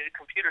computers, they needed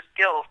computer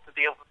skills to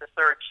be able to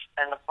search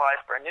and apply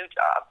for a new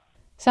job.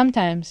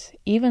 Sometimes,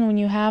 even when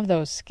you have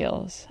those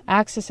skills,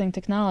 accessing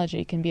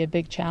technology can be a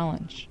big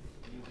challenge.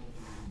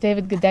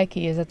 David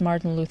Godecki is at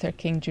Martin Luther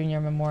King Jr.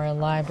 Memorial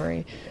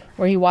Library,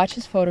 where he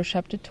watches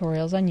Photoshop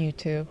tutorials on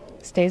YouTube,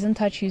 stays in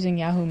touch using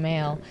Yahoo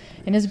Mail,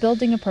 and is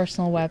building a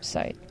personal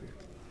website.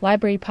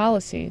 Library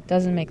policy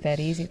doesn't make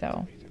that easy,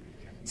 though.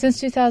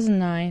 Since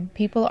 2009,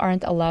 people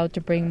aren't allowed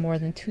to bring more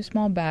than 2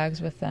 small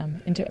bags with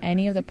them into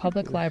any of the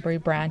public library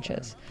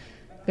branches.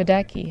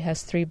 Godecki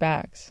has 3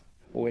 bags.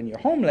 When you're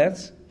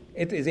homeless,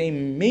 it is a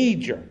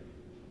major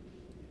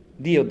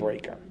deal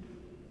breaker.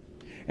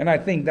 And I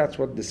think that's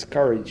what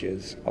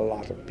discourages a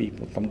lot of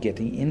people from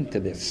getting into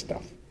this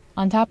stuff.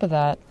 On top of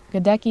that,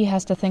 Godecki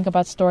has to think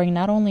about storing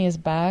not only his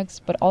bags,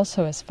 but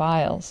also his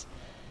files.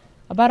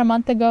 About a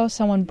month ago,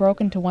 someone broke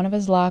into one of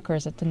his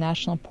lockers at the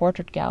National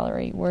Portrait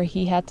Gallery, where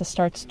he had to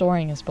start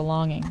storing his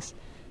belongings.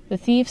 The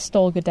thieves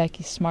stole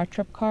Godecki's Smart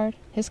Trip card,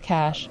 his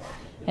cash,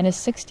 and his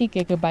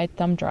 60-gigabyte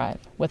thumb drive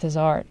with his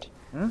art.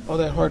 All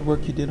that hard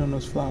work you did on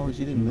those flowers,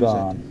 you didn't lose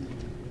Gone.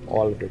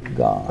 All of it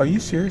gone. Are you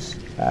serious?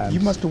 You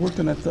must have worked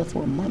on that stuff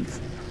for a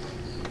month.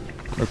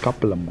 A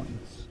couple of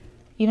months.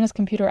 Even as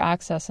computer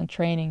access and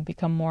training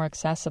become more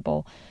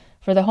accessible,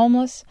 for the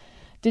homeless,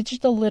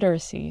 digital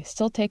literacy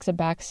still takes a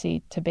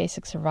backseat to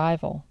basic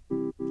survival.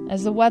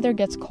 As the weather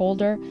gets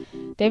colder,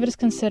 David is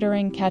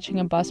considering catching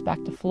a bus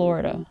back to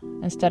Florida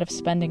instead of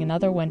spending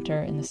another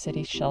winter in the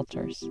city's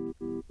shelters.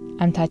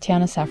 I'm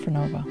Tatiana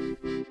Safronova.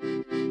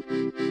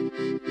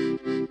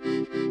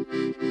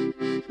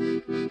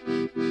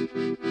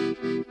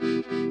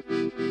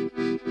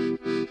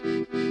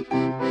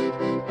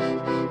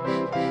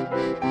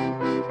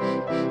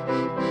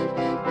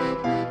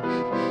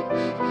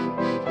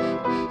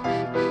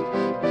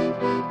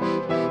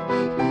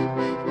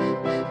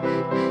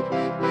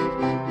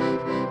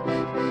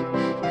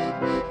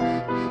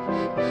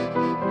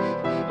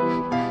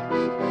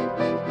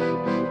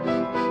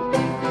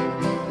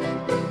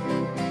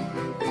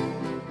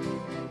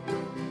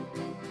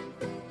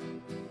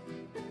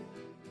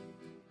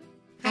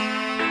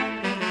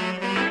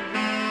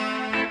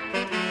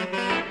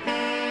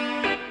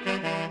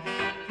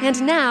 And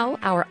now,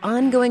 our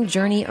ongoing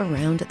journey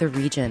around the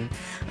region.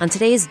 On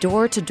today's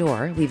Door to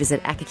Door, we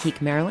visit Accokeek,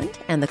 Maryland,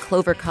 and the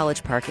Clover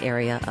College Park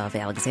area of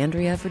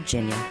Alexandria,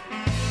 Virginia.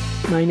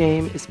 My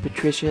name is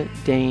Patricia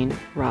Dane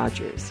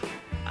Rogers.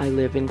 I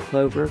live in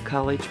Clover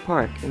College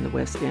Park in the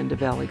west end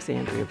of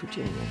Alexandria,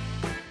 Virginia.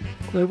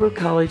 Clover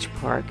College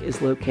Park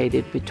is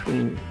located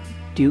between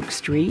Duke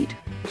Street,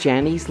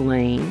 Janney's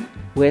Lane,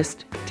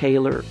 West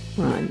Taylor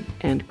Run,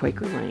 and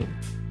Quaker Lane.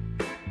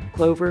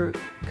 Clover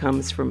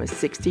comes from a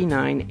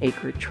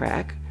 69-acre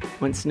tract,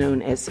 once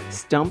known as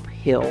Stump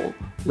Hill,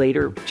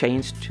 later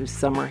changed to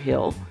Summer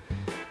Hill,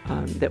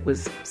 that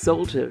was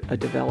sold to a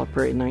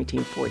developer in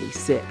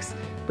 1946,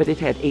 but it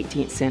had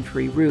 18th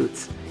century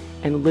roots,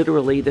 and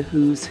literally the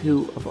who's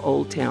who of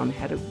Old Town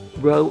had a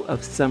row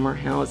of summer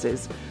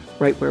houses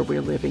right where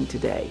we're living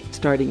today,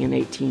 starting in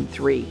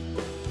 1803.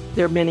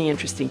 There are many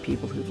interesting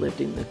people who've lived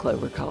in the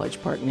Clover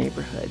College Park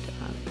neighborhood.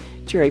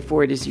 Jerry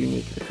Ford is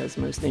unique because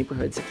most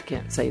neighborhoods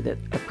can't say that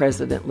a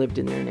president lived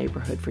in their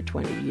neighborhood for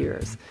 20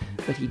 years.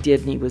 But he did,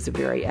 and he was a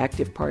very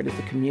active part of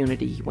the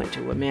community. He went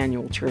to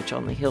Emmanuel Church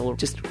on the hill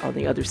just on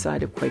the other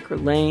side of Quaker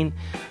Lane,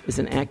 was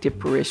an active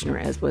parishioner,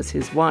 as was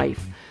his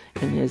wife.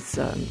 And his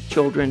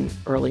children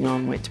early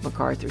on went to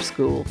MacArthur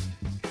School.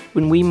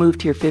 When we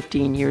moved here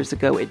 15 years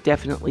ago, it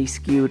definitely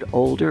skewed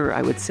older.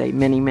 I would say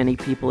many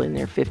people in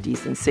their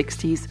 50s and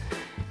 60s,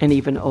 and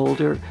even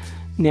older.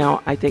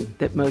 Now, I think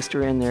that most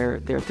are in their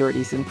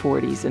 30s and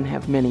 40s and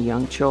have many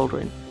young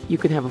children. You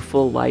can have a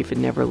full life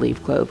and never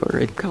leave Clover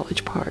at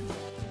College Park.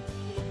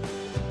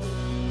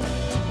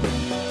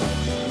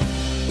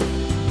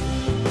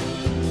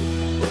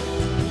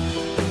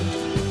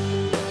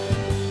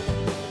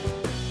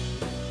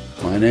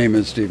 My name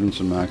is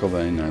Stevenson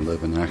McElvain. I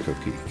live in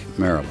Accokeek,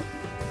 Maryland.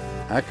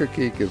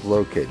 Accokeek is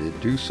located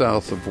due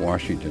south of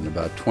Washington,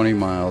 about 20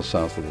 miles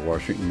south of the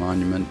Washington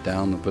Monument,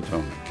 down the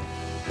Potomac.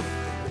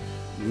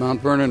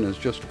 Mount Vernon is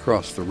just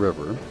across the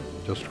river,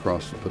 just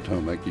across the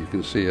Potomac. You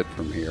can see it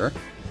from here.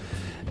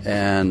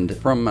 And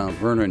from Mount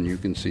Vernon, you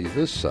can see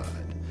this side.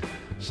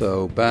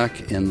 So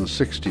back in the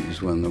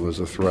 60s, when there was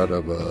a threat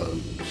of a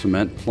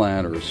cement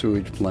plant or a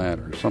sewage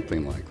plant or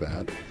something like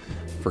that,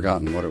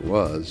 forgotten what it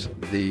was,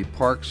 the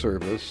Park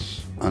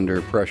Service,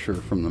 under pressure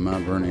from the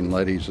Mount Vernon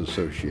Ladies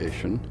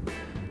Association,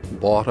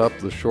 bought up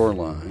the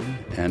shoreline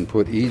and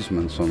put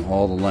easements on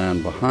all the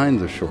land behind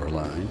the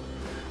shoreline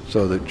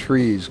so that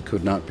trees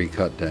could not be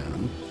cut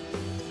down.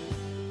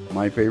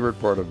 My favorite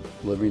part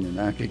of living in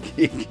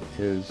Accokeek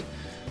is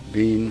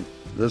being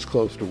this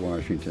close to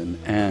Washington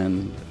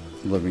and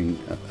living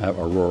a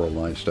rural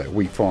lifestyle.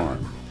 We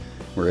farm.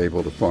 We're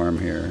able to farm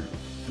here,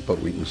 but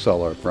we can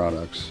sell our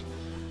products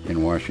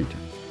in Washington.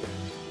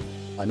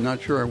 I'm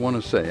not sure I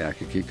want to say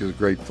Accokeek is a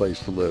great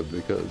place to live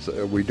because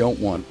we don't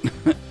want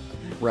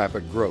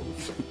rapid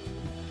growth.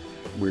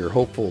 We're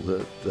hopeful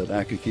that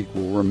Accokeek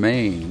will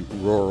remain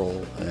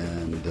rural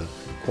and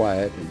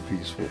quiet and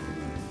peaceful,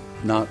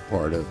 not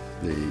part of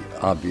the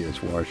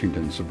obvious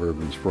Washington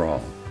suburban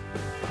sprawl.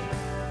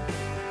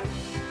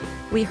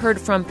 We heard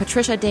from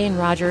Patricia Dane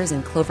Rogers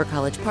in Clover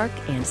College Park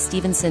and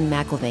Stevenson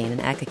McElvain in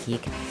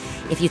Accokeek.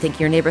 If you think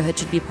your neighborhood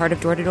should be part of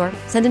Door to Door,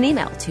 send an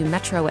email to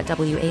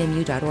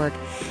metro@wamu.org.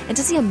 And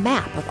to see a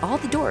map of all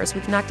the doors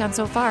we've knocked on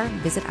so far,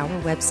 visit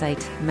our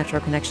website,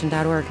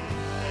 metroconnection.org.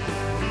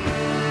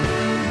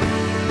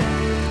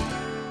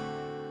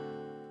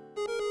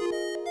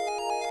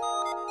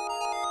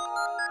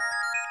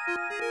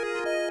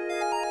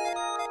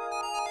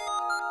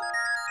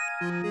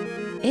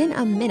 In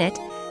a minute,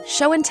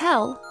 show and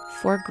tell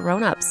for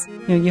grown-ups.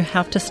 You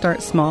have to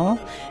start small,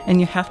 and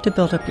you have to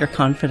build up your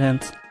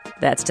confidence.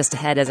 That's just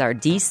ahead as our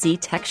DC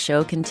Tech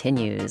Show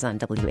continues on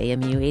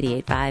WAMU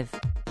 88.5.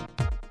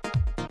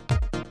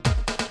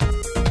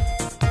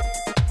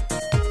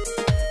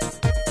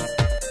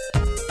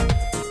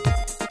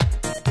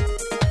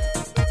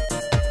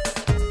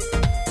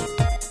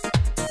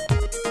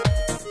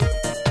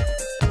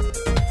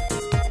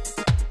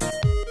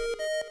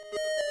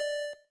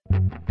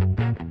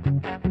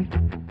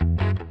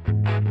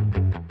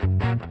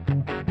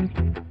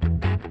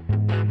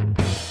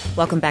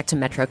 Welcome back to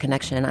Metro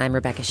Connection. I'm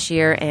Rebecca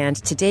Shear, and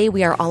today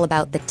we are all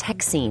about the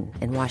tech scene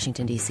in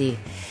Washington, D.C.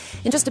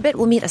 In just a bit,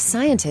 we'll meet a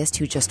scientist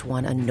who just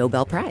won a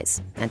Nobel Prize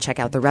and check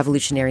out the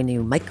revolutionary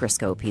new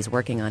microscope he's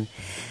working on.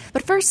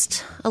 But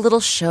first, a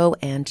little show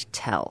and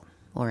tell,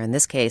 or in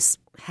this case,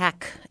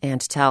 hack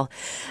and tell.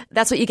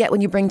 That's what you get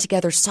when you bring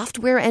together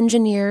software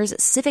engineers,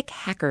 civic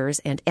hackers,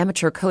 and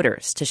amateur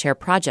coders to share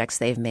projects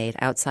they've made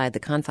outside the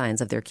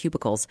confines of their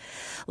cubicles.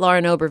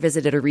 Lauren Ober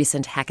visited a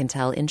recent hack and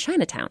tell in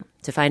Chinatown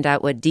to find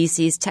out what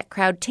DC's tech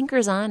crowd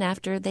tinkers on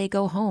after they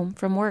go home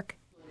from work.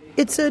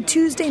 It's a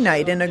Tuesday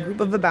night, and a group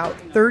of about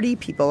 30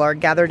 people are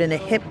gathered in a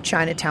hip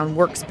Chinatown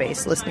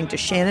workspace listening to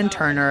Shannon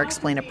Turner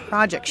explain a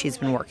project she's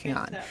been working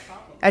on.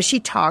 As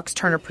she talks,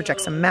 Turner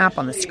projects a map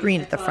on the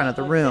screen at the front of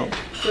the room.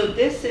 So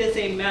this is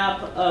a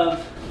map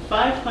of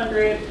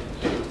 500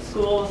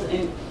 schools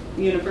in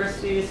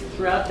universities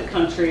throughout the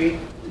country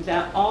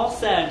that all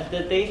said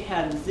that they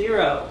had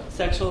 0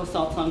 sexual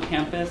assaults on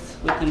campus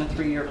within a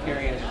 3-year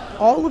period.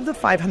 All of the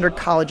 500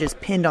 colleges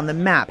pinned on the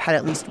map had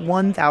at least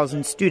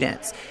 1,000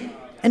 students.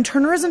 And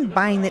Turner isn't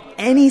buying that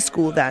any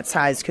school that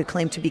size could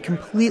claim to be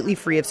completely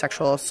free of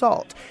sexual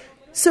assault.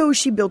 So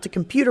she built a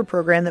computer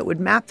program that would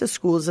map the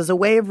schools as a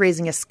way of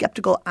raising a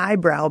skeptical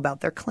eyebrow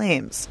about their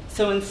claims.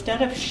 So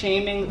instead of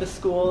shaming the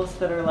schools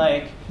that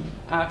are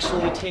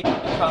actually taking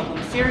the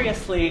problem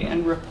seriously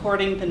and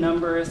reporting the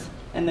numbers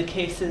and the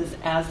cases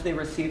as they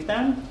receive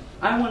them,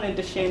 I wanted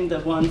to shame the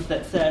ones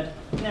that said,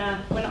 nah,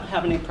 we don't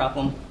have any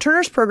problem.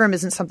 Turner's program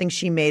isn't something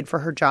she made for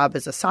her job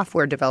as a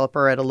software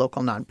developer at a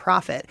local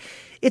nonprofit.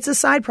 It's a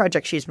side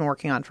project she's been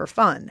working on for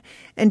fun,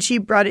 and she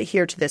brought it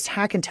here to this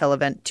Hack and Tell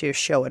event to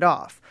show it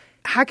off.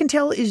 Hack and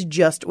Tell is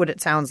just what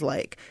it sounds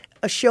like,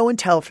 a show and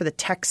tell for the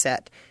tech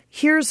set.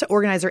 Here's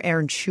organizer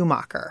Aaron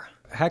Schumacher.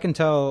 Hack and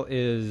Tell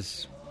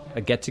is a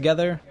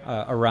get-together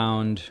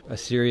around a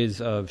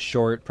series of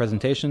short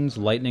presentations,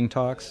 lightning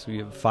talks. We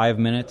have 5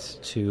 minutes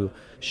to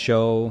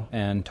show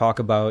and talk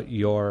about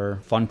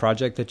your fun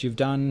project that you've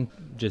done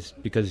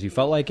just because you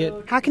felt like it.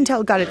 Hack and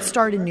Tell got its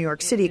start in New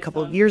York City a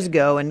couple of years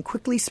ago and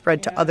quickly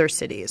spread to other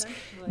cities.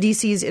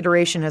 DC's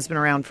iteration has been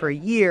around for a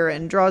year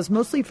and draws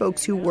mostly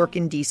folks who work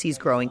in DC's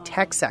growing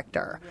tech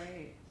sector.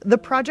 The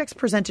projects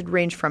presented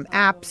range from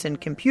apps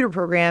and computer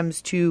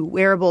programs to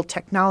wearable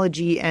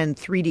technology and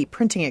 3D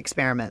printing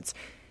experiments.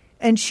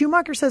 And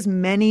Schumacher says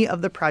many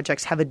of the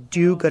projects have a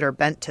do-gooder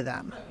bent to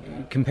them.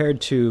 Compared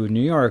to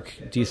New York,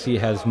 DC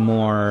has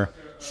more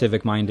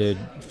civic-minded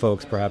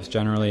folks, perhaps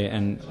generally,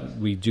 and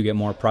we do get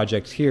more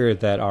projects here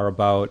that are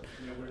about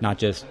not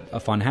just a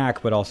fun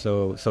hack, but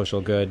also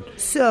social good.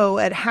 So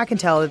at Hack and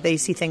Tell, they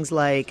see things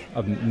like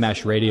a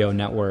mesh radio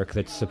network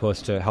that's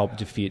supposed to help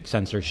defeat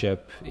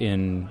censorship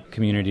in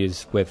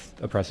communities with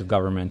oppressive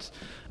governments.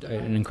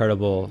 An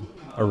incredible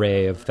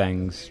array of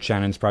things.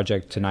 Shannon's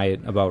project tonight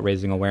about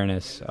raising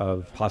awareness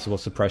of possible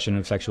suppression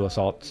of sexual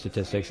assault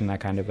statistics and that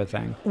kind of a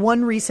thing.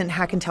 One recent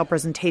Hack and Tell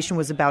presentation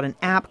was about an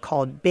app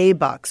called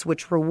Baybucks,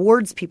 which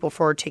rewards people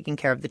for taking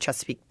care of the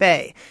Chesapeake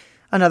Bay.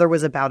 Another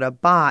was about a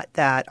bot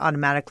that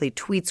automatically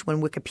tweets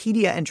when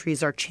Wikipedia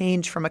entries are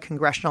changed from a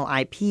congressional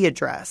IP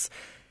address.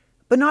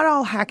 But not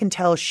all Hack and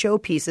Tell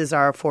showpieces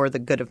are for the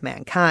good of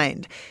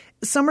mankind.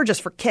 Some are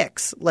just for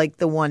kicks, like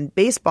the one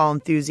baseball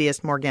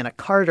enthusiast Morgana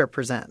Carter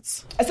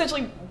presents.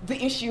 Essentially,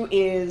 the issue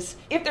is,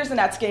 if there's a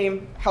Nats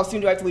game, how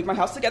soon do I have to leave my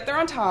house to get there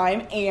on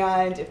time?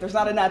 And if there's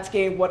not a Nats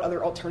game, what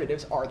other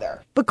alternatives are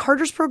there? But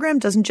Carter's program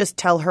doesn't just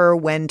tell her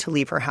when to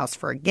leave her house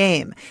for a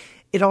game.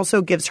 It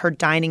also gives her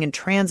dining and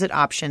transit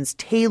options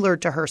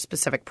tailored to her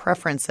specific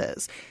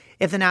preferences.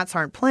 If the Nats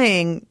aren't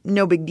playing,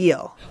 no big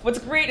deal. What's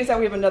great is that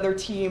we have another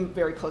team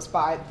very close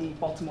by, the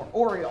Baltimore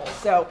Orioles.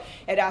 So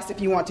it asks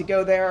if you want to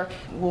go there.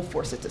 We'll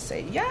force it to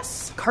say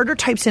yes. Carter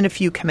types in a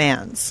few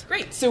commands.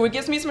 Great. So it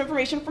gives me some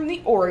information from the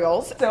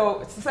Orioles. So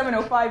it's the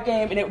 7:05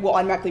 game, and it will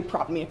automatically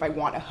prompt me if I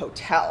want a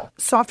hotel.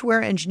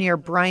 Software engineer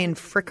Brian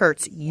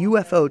Frickert's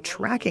UFO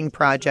tracking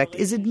project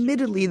is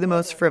admittedly the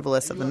most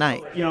frivolous of the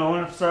night. I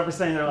want to start by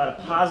saying there are a lot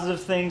of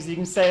positive things you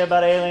can say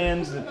about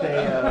aliens, that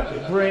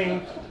they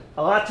bring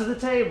a lot to the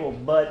table,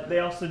 but they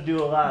also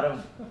do a lot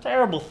of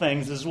terrible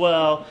things as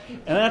well,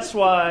 and that's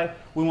why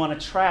we want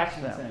to track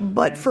them.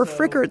 But for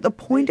Frickert, the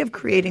point of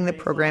creating the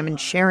program and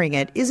sharing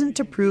it isn't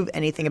to prove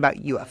anything about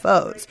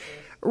UFOs.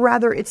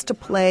 Rather, it's to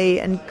play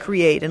and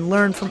create and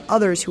learn from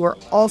others who are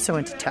also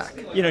into tech.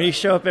 You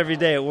show up every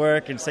day at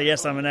work and say,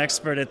 yes, I'm an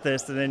expert at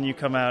this, and then you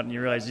come out and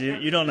you realize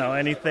you don't know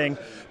anything,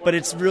 but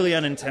it's really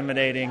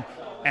unintimidating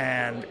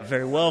and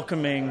very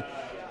welcoming.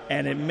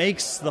 And it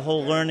makes the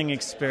whole learning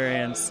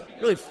experience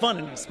really fun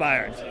and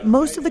inspiring.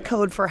 Most of the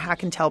code for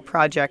Hack and Tell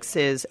projects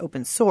is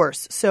open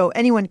source, so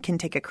anyone can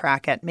take a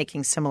crack at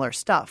making similar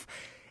stuff.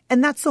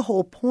 And that's the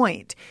whole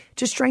point,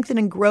 to strengthen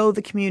and grow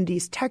the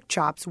community's tech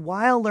chops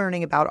while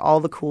learning about all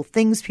the cool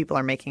things people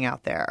are making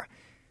out there.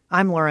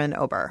 I'm Lauren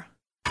Ober.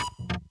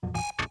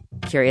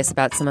 Curious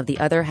about some of the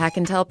other Hack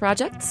and Tell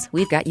projects?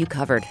 We've got you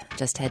covered.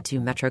 Just head to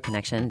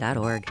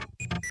metroconnection.org.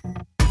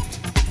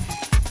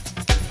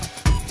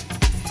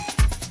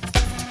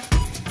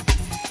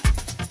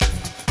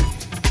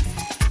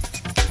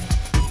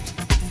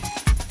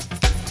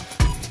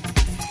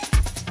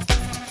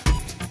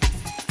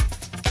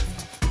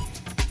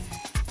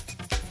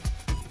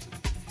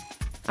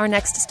 Our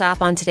next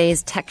stop on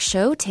today's Tech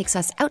Show takes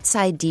us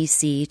outside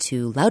D.C.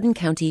 to Loudoun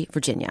County,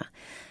 Virginia.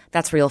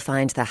 That's where you'll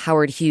find the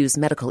Howard Hughes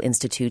Medical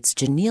Institute's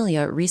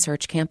Janelia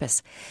Research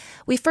Campus.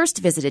 We first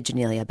visited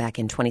Janelia back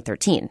in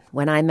 2013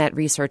 when I met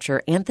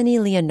researcher Anthony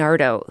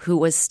Leonardo, who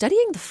was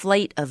studying the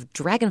flight of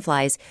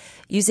dragonflies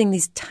using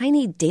these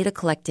tiny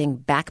data-collecting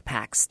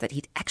backpacks that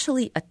he'd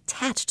actually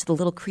attached to the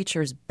little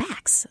creatures'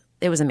 backs.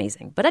 It was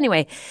amazing. But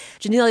anyway,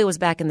 Janelia was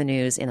back in the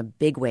news in a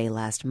big way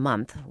last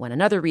month when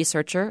another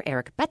researcher,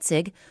 Eric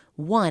Betzig,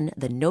 won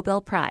the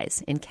Nobel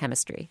Prize in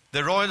Chemistry.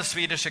 The Royal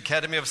Swedish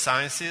Academy of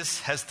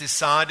Sciences has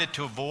decided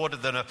to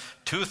award the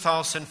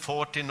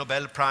 2014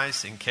 Nobel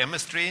Prize in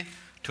Chemistry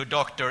to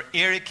Dr.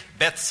 Erik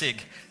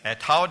Betzig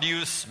at Howard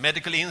Hughes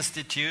Medical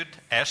Institute,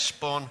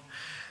 Ashbourne,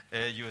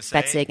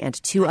 USA. Betzig and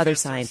two other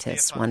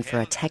scientists won for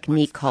a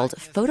technique called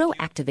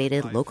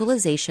photoactivated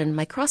localization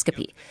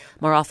microscopy,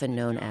 more often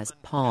known as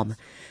PALM.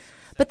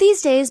 But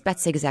these days,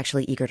 Betzig is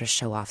actually eager to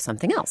show off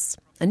something else,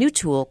 a new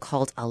tool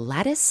called a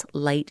lattice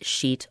light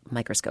sheet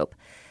microscope.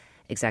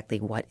 Exactly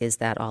what is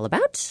that all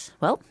about?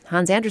 Well,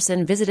 Hans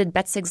Andersen visited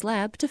Betzig's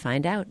lab to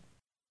find out.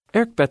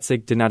 Erik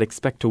Betzig did not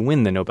expect to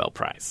win the Nobel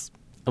Prize,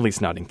 at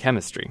least not in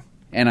chemistry.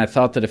 And I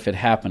thought that if it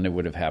happened, it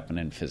would have happened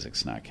in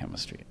physics, not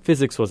chemistry.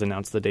 Physics was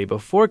announced the day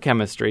before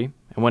chemistry,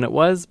 and when it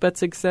was,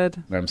 Betzig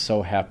said, I'm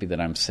so happy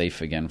that I'm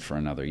safe again for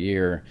another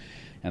year.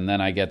 And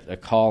then I get a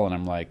call, and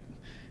I'm like,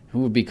 who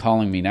would be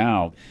calling me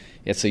now?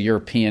 It's a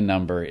European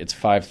number, it's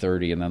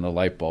 5:30, and then the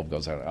light bulb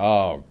goes out.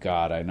 Oh,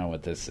 God, I know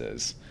what this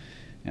is.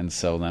 And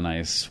so then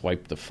I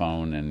swipe the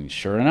phone, and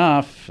sure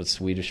enough, a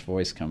Swedish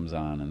voice comes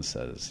on and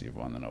says, you've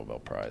won the Nobel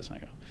Prize. And I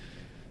go,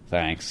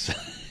 thanks.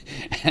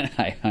 And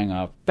I hung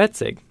up.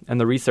 Betzig and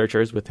the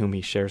researchers with whom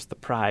he shares the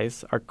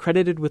prize are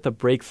credited with a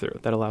breakthrough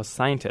that allows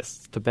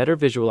scientists to better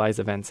visualize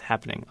events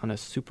happening on a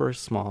super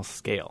small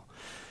scale.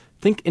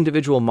 Think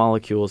individual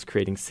molecules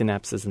creating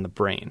synapses in the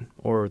brain,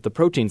 or the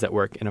proteins at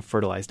work in a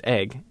fertilized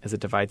egg as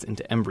it divides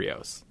into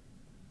embryos.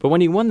 But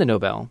when he won the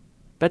Nobel,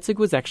 Betzig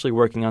was actually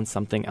working on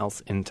something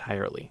else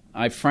entirely.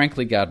 I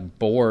frankly got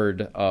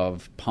bored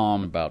of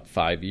PALM about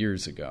 5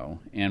 years ago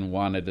and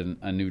wanted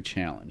a new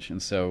challenge.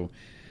 And so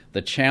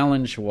the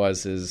challenge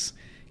was,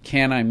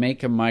 can I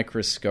make a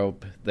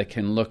microscope that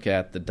can look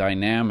at the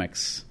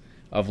dynamics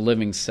of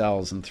living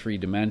cells in 3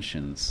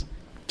 dimensions?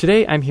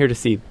 Today I'm here to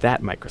see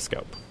that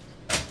microscope.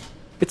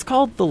 It's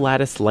called the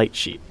lattice light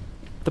sheet.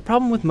 The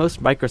problem with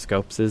most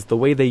microscopes is the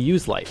way they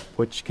use light,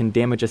 which can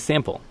damage a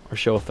sample or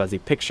show a fuzzy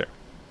picture.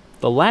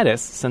 The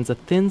lattice sends a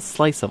thin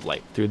slice of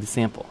light through the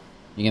sample.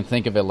 You can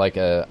think of it like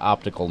an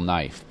optical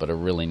knife, but a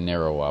really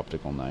narrow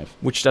optical knife.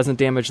 Which doesn't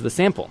damage the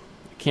sample.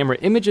 The camera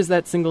images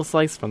that single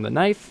slice from the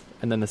knife,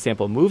 and then the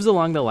sample moves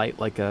along the light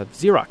like a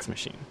Xerox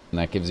machine. And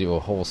that gives you a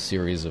whole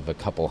series of a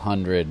couple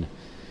hundred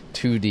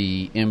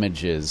 2D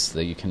images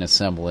that you can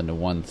assemble into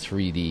one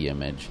 3D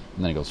image.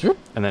 And then it goes...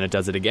 And then it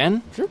does it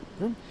again?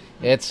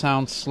 It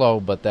sounds slow,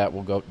 but that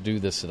will do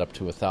this at up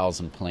to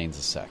 1,000 planes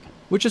a second.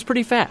 Which is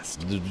pretty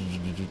fast.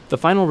 The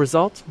final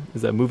result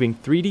is a moving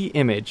 3D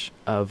image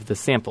of the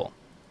sample.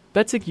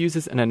 Betzig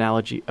uses an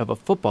analogy of a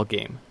football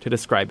game to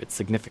describe its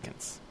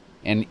significance.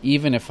 And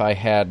even if I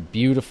had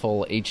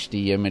beautiful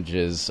HD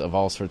images of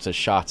all sorts of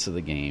shots of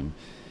the game,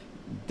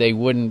 they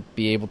wouldn't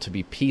be able to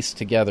be pieced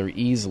together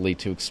easily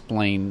to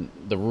explain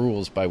the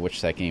rules by which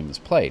that game is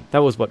played.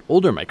 That was what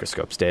older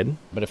microscopes did.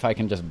 But if I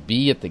can just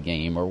be at the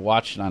game or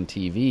watch it on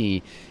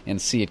TV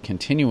and see it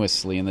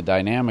continuously and the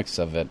dynamics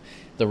of it,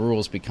 the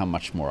rules become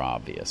much more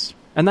obvious.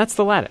 And that's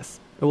the lattice.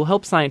 It will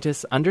help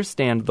scientists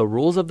understand the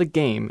rules of the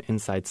game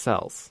inside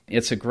cells.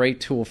 It's a great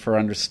tool for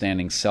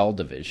understanding cell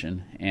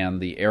division and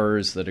the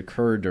errors that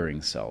occur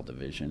during cell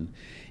division.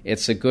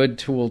 It's a good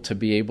tool to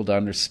be able to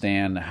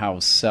understand how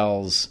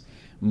cells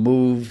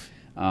move,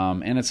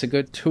 and it's a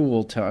good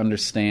tool to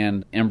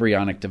understand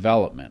embryonic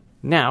development.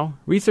 Now,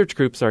 research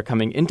groups are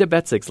coming into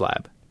Betzig's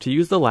lab to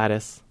use the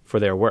lattice for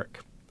their work.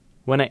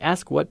 When I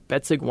ask what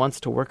Betzig wants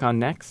to work on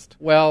next...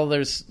 Well,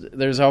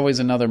 there's always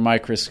another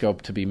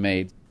microscope to be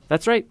made.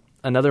 That's right,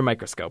 another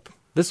microscope.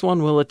 This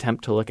one will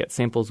attempt to look at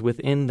samples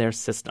within their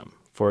system.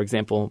 For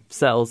example,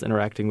 cells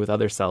interacting with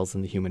other cells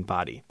in the human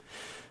body.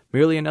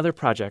 Merely another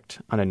project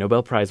on a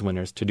Nobel Prize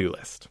winner's to-do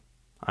list.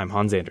 I'm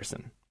Hans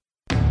Andersen.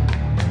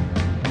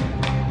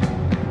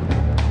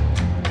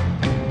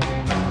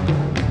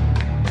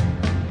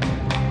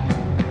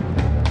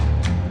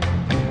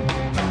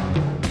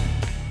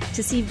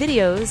 To see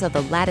videos of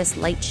the lattice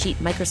light sheet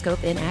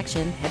microscope in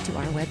action, head to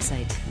our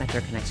website,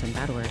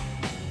 metroconnection.org.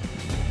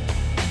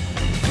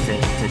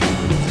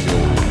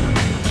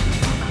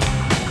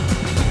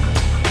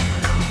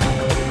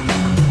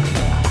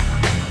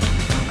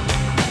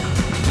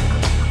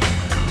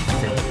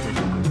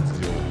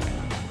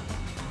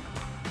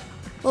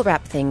 We'll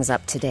wrap things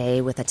up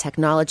today with a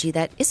technology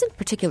that isn't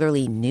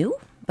particularly new,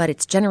 but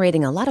it's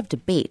generating a lot of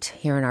debate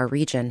here in our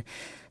region: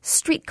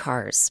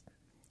 streetcars.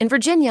 In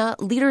Virginia,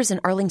 leaders in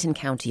Arlington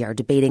County are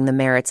debating the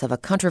merits of a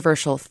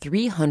controversial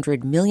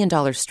 $300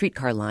 million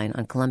streetcar line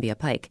on Columbia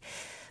Pike.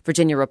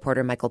 Virginia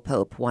reporter Michael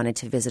Pope wanted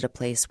to visit a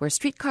place where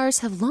streetcars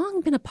have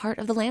long been a part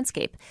of the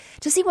landscape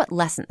to see what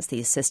lessons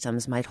these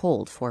systems might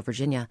hold for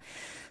Virginia.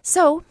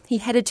 So he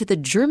headed to the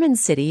German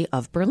city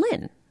of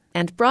Berlin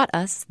and brought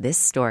us this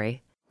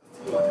story.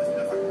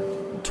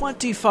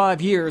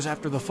 25 years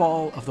after the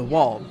fall of the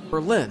wall,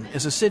 Berlin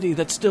is a city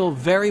that's still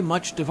very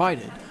much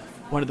divided.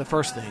 One of the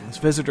first things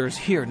visitors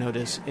here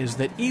notice is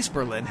that East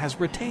Berlin has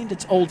retained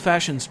its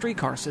old-fashioned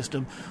streetcar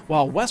system,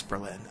 while West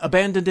Berlin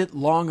abandoned it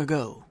long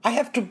ago. I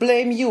have to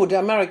blame you, the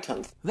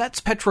Americans. That's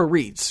Petra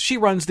Reitz. She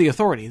runs the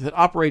authority that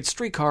operates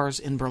streetcars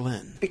in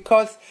Berlin.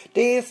 Because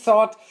they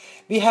thought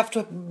we have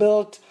to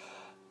build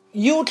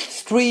huge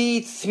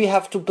streets, we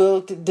have to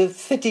build the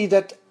city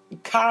that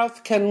Cars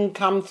can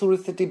come through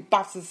the city,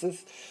 buses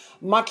is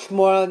much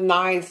more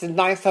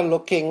nicer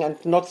looking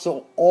and not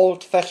so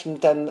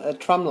old-fashioned than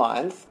tram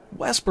lines.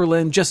 West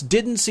Berlin just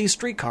didn't see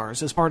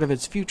streetcars as part of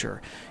its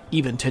future.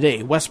 Even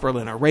today, West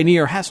Berliner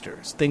Rainier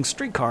Hasters thinks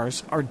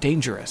streetcars are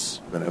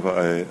dangerous. Whenever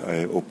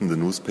I open the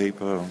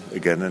newspaper,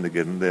 again and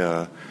again there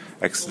are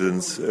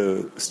accidents,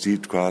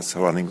 streetcars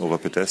running over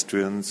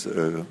pedestrians,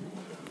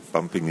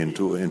 bumping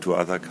into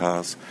other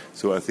cars.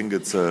 So I think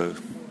it's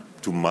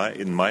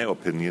in my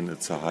opinion,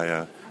 it's a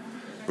higher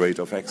rate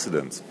of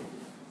accidents.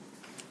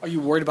 Are you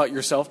worried about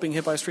yourself being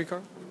hit by a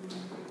streetcar?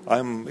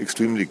 I'm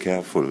extremely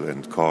careful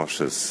and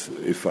cautious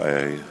if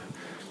I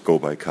go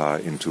by car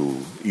into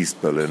East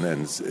Berlin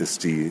and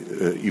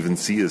even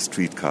see a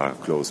streetcar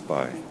close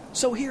by.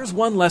 So here's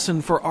one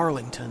lesson for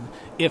Arlington.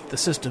 If the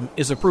system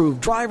is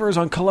approved, drivers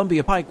on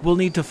Columbia Pike will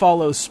need to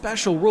follow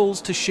special rules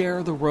to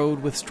share the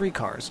road with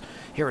streetcars.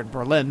 Here in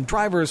Berlin,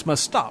 drivers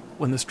must stop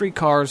when the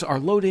streetcars are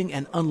loading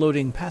and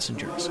unloading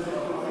passengers.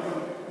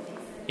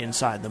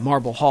 Inside the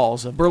marble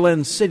halls of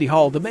Berlin's City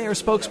Hall, the mayor's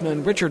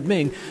spokesman, Richard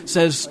Ming,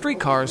 says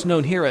streetcars,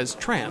 known here as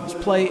trams,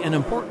 play an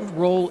important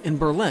role in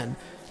Berlin.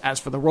 As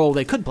for the role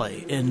they could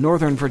play in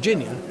Northern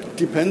Virginia,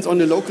 depends on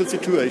the local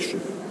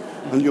situation.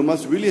 And you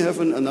must really have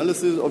an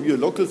analysis of your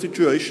local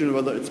situation,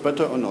 whether it's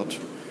better or not.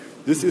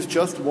 This is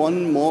just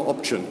one more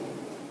option.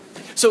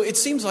 So it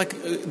seems like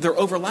they're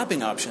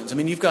overlapping options. I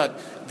mean, you've got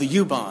the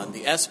U-Bahn,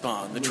 the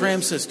S-Bahn, the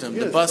tram system,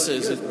 the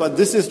buses. But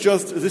this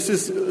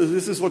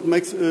is what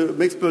makes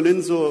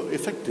Berlin so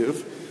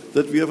effective,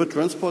 that we have a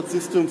transport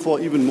system for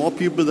even more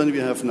people than we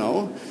have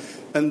now,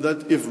 and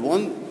that if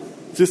one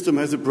system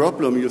has a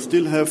problem, you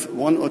still have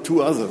one or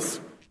two others.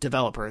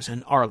 Developers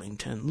in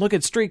Arlington look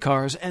at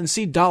streetcars and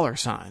see dollar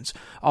signs,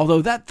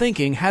 although that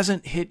thinking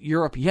hasn't hit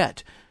Europe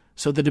yet.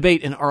 So the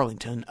debate in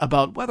Arlington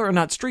about whether or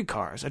not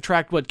streetcars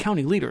attract what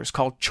county leaders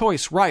call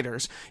choice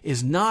riders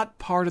is not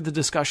part of the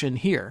discussion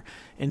here.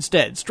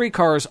 Instead,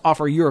 streetcars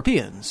offer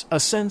Europeans a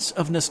sense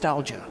of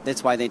nostalgia.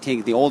 That's why they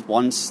take the old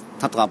ones,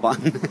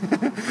 Tatrabahn,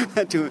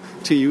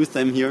 to use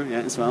them here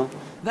as well.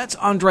 That's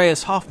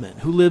Andreas Hoffmann,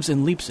 who lives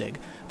in Leipzig.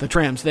 The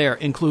trams there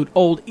include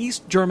old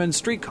East German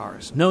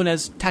streetcars known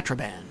as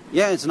Tatrabahn.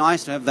 Yeah, it's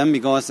nice to have them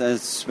because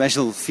there's a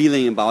special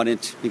feeling about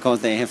it,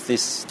 because they have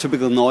this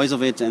typical noise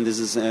of it, and this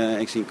is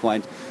actually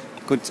quite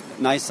good,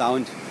 nice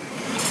sound.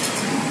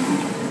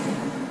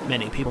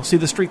 Many people see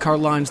the streetcar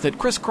lines that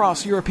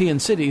crisscross European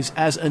cities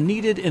as a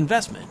needed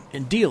investment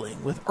in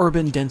dealing with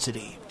urban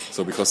density.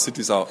 So because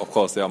cities are, of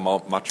course, they are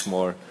much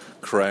more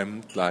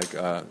cramped, like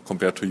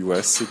compared to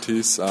US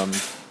cities.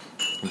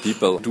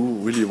 People do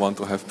really want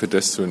to have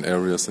pedestrian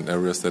areas and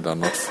areas that are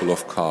not full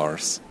of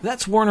cars.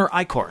 That's Werner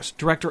Eichhorst,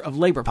 Director of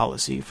Labor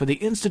Policy for the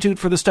Institute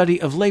for the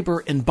Study of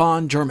Labor in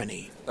Bonn,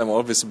 Germany. I'm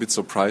always a bit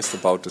surprised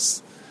about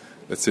this,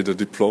 let's say, the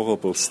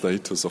deplorable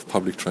status of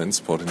public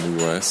transport in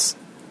the US.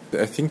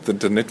 I think that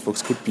the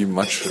networks could be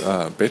much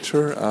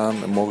better,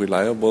 more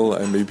reliable,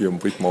 and maybe a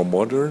bit more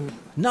modern.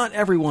 Not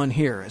everyone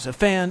here is a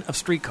fan of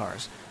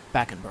streetcars.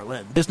 Back in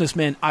Berlin,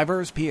 businessman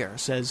Ivers Pierre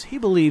says he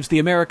believes the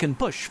American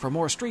push for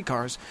more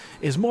streetcars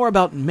is more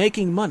about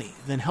making money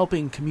than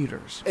helping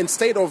commuters.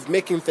 Instead of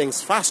making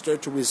things faster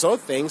to resolve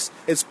things,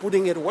 it's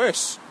putting it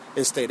worse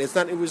instead. It's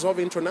not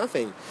resolving into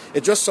nothing.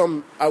 It's just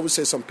some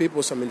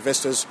people, some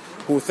investors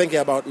who are thinking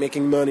about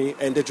making money,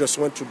 and they just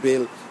want to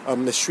build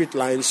the street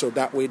lines so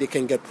that way they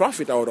can get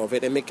profit out of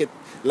it and make it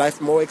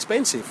life more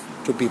expensive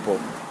to people.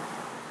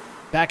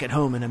 Back at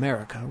home in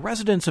America,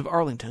 residents of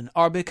Arlington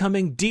are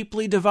becoming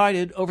deeply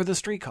divided over the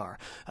streetcar,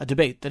 a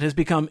debate that has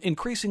become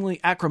increasingly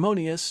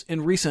acrimonious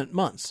in recent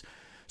months.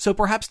 So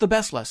perhaps the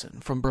best lesson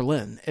from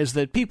Berlin is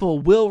that people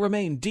will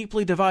remain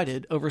deeply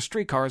divided over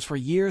streetcars for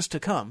years to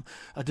come,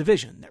 a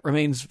division that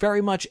remains very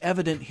much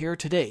evident here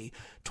today,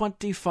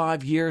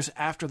 25 years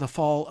after the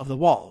fall of the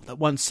wall that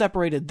once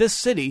separated this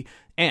city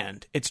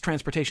and its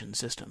transportation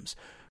systems.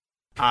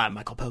 I'm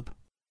Michael Pope.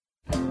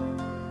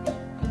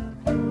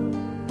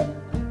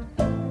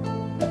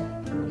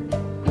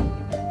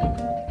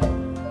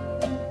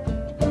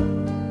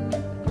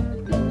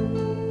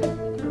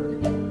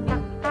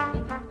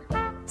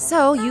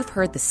 So you've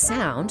heard the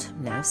sound,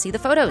 now see the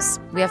photos.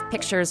 We have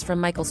pictures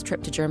from Michael's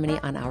trip to Germany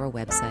on our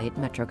website,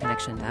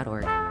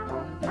 metroconnection.org.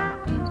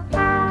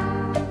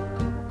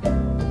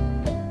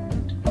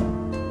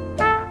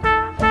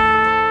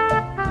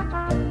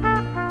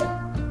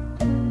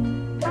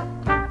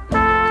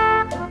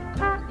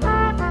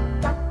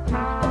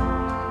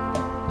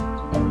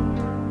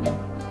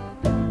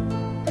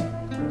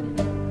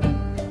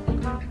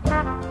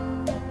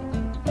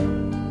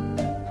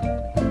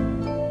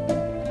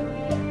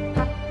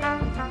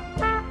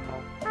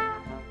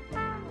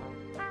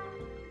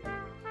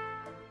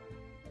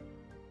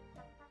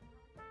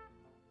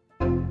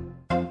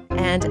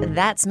 And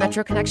that's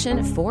Metro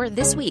Connection for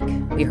this week.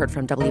 We heard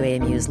from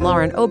WAMU's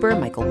Lauren Ober,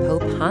 Michael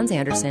Pope, Hans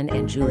Anderson,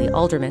 and Julie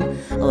Alderman,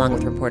 along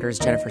with reporters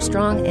Jennifer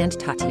Strong and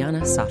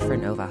Tatiana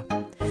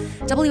Safranova.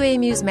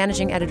 WAMU's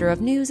managing editor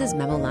of news is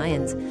Memo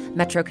Lyons.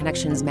 Metro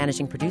Connection's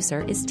managing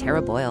producer is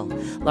Tara Boyle.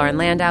 Lauren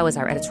Landau is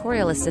our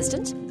editorial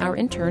assistant. Our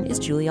intern is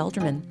Julie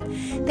Alderman.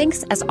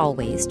 Thanks, as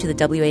always, to the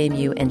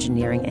WAMU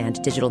engineering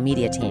and digital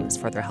media teams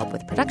for their help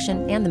with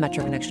production and the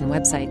Metro Connection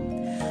website.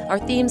 Our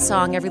theme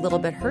song, Every Little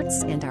Bit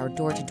Hurts, and our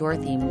door-to-door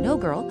theme, No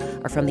Girl,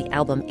 are from the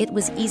album It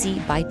Was Easy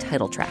by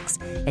Title Tracks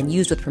and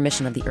used with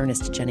permission of the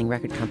Ernest Jennings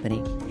Record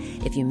Company.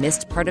 If you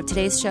missed part of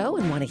today's show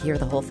and want to hear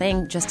the whole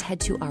thing, just head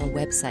to our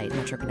website,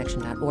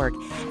 metroconnection.org,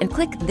 and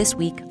click This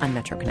Week on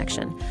Metro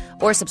Connection,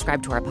 or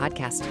subscribe to our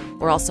podcast.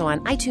 We're also on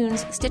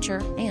iTunes,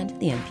 Stitcher, and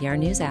the NPR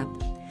News app.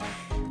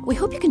 We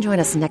hope you can join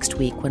us next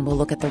week when we'll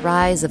look at the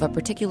rise of a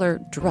particular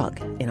drug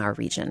in our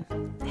region,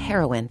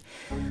 heroin.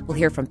 We'll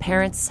hear from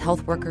parents,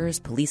 health workers,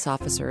 police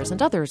officers,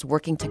 and others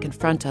working to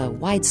confront a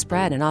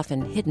widespread and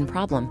often hidden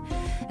problem.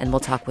 And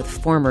we'll talk with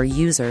former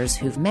users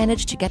who've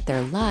managed to get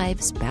their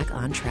lives back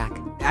on track.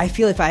 I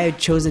feel if I had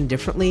chosen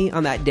differently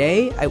on that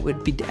day, I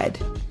would be dead.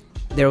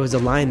 There was a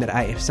line that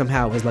I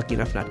somehow was lucky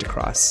enough not to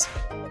cross.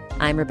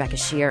 I'm Rebecca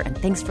Shear, and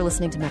thanks for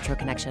listening to Metro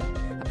Connection,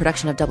 a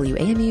production of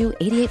WAMU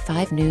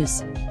 88.5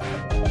 News.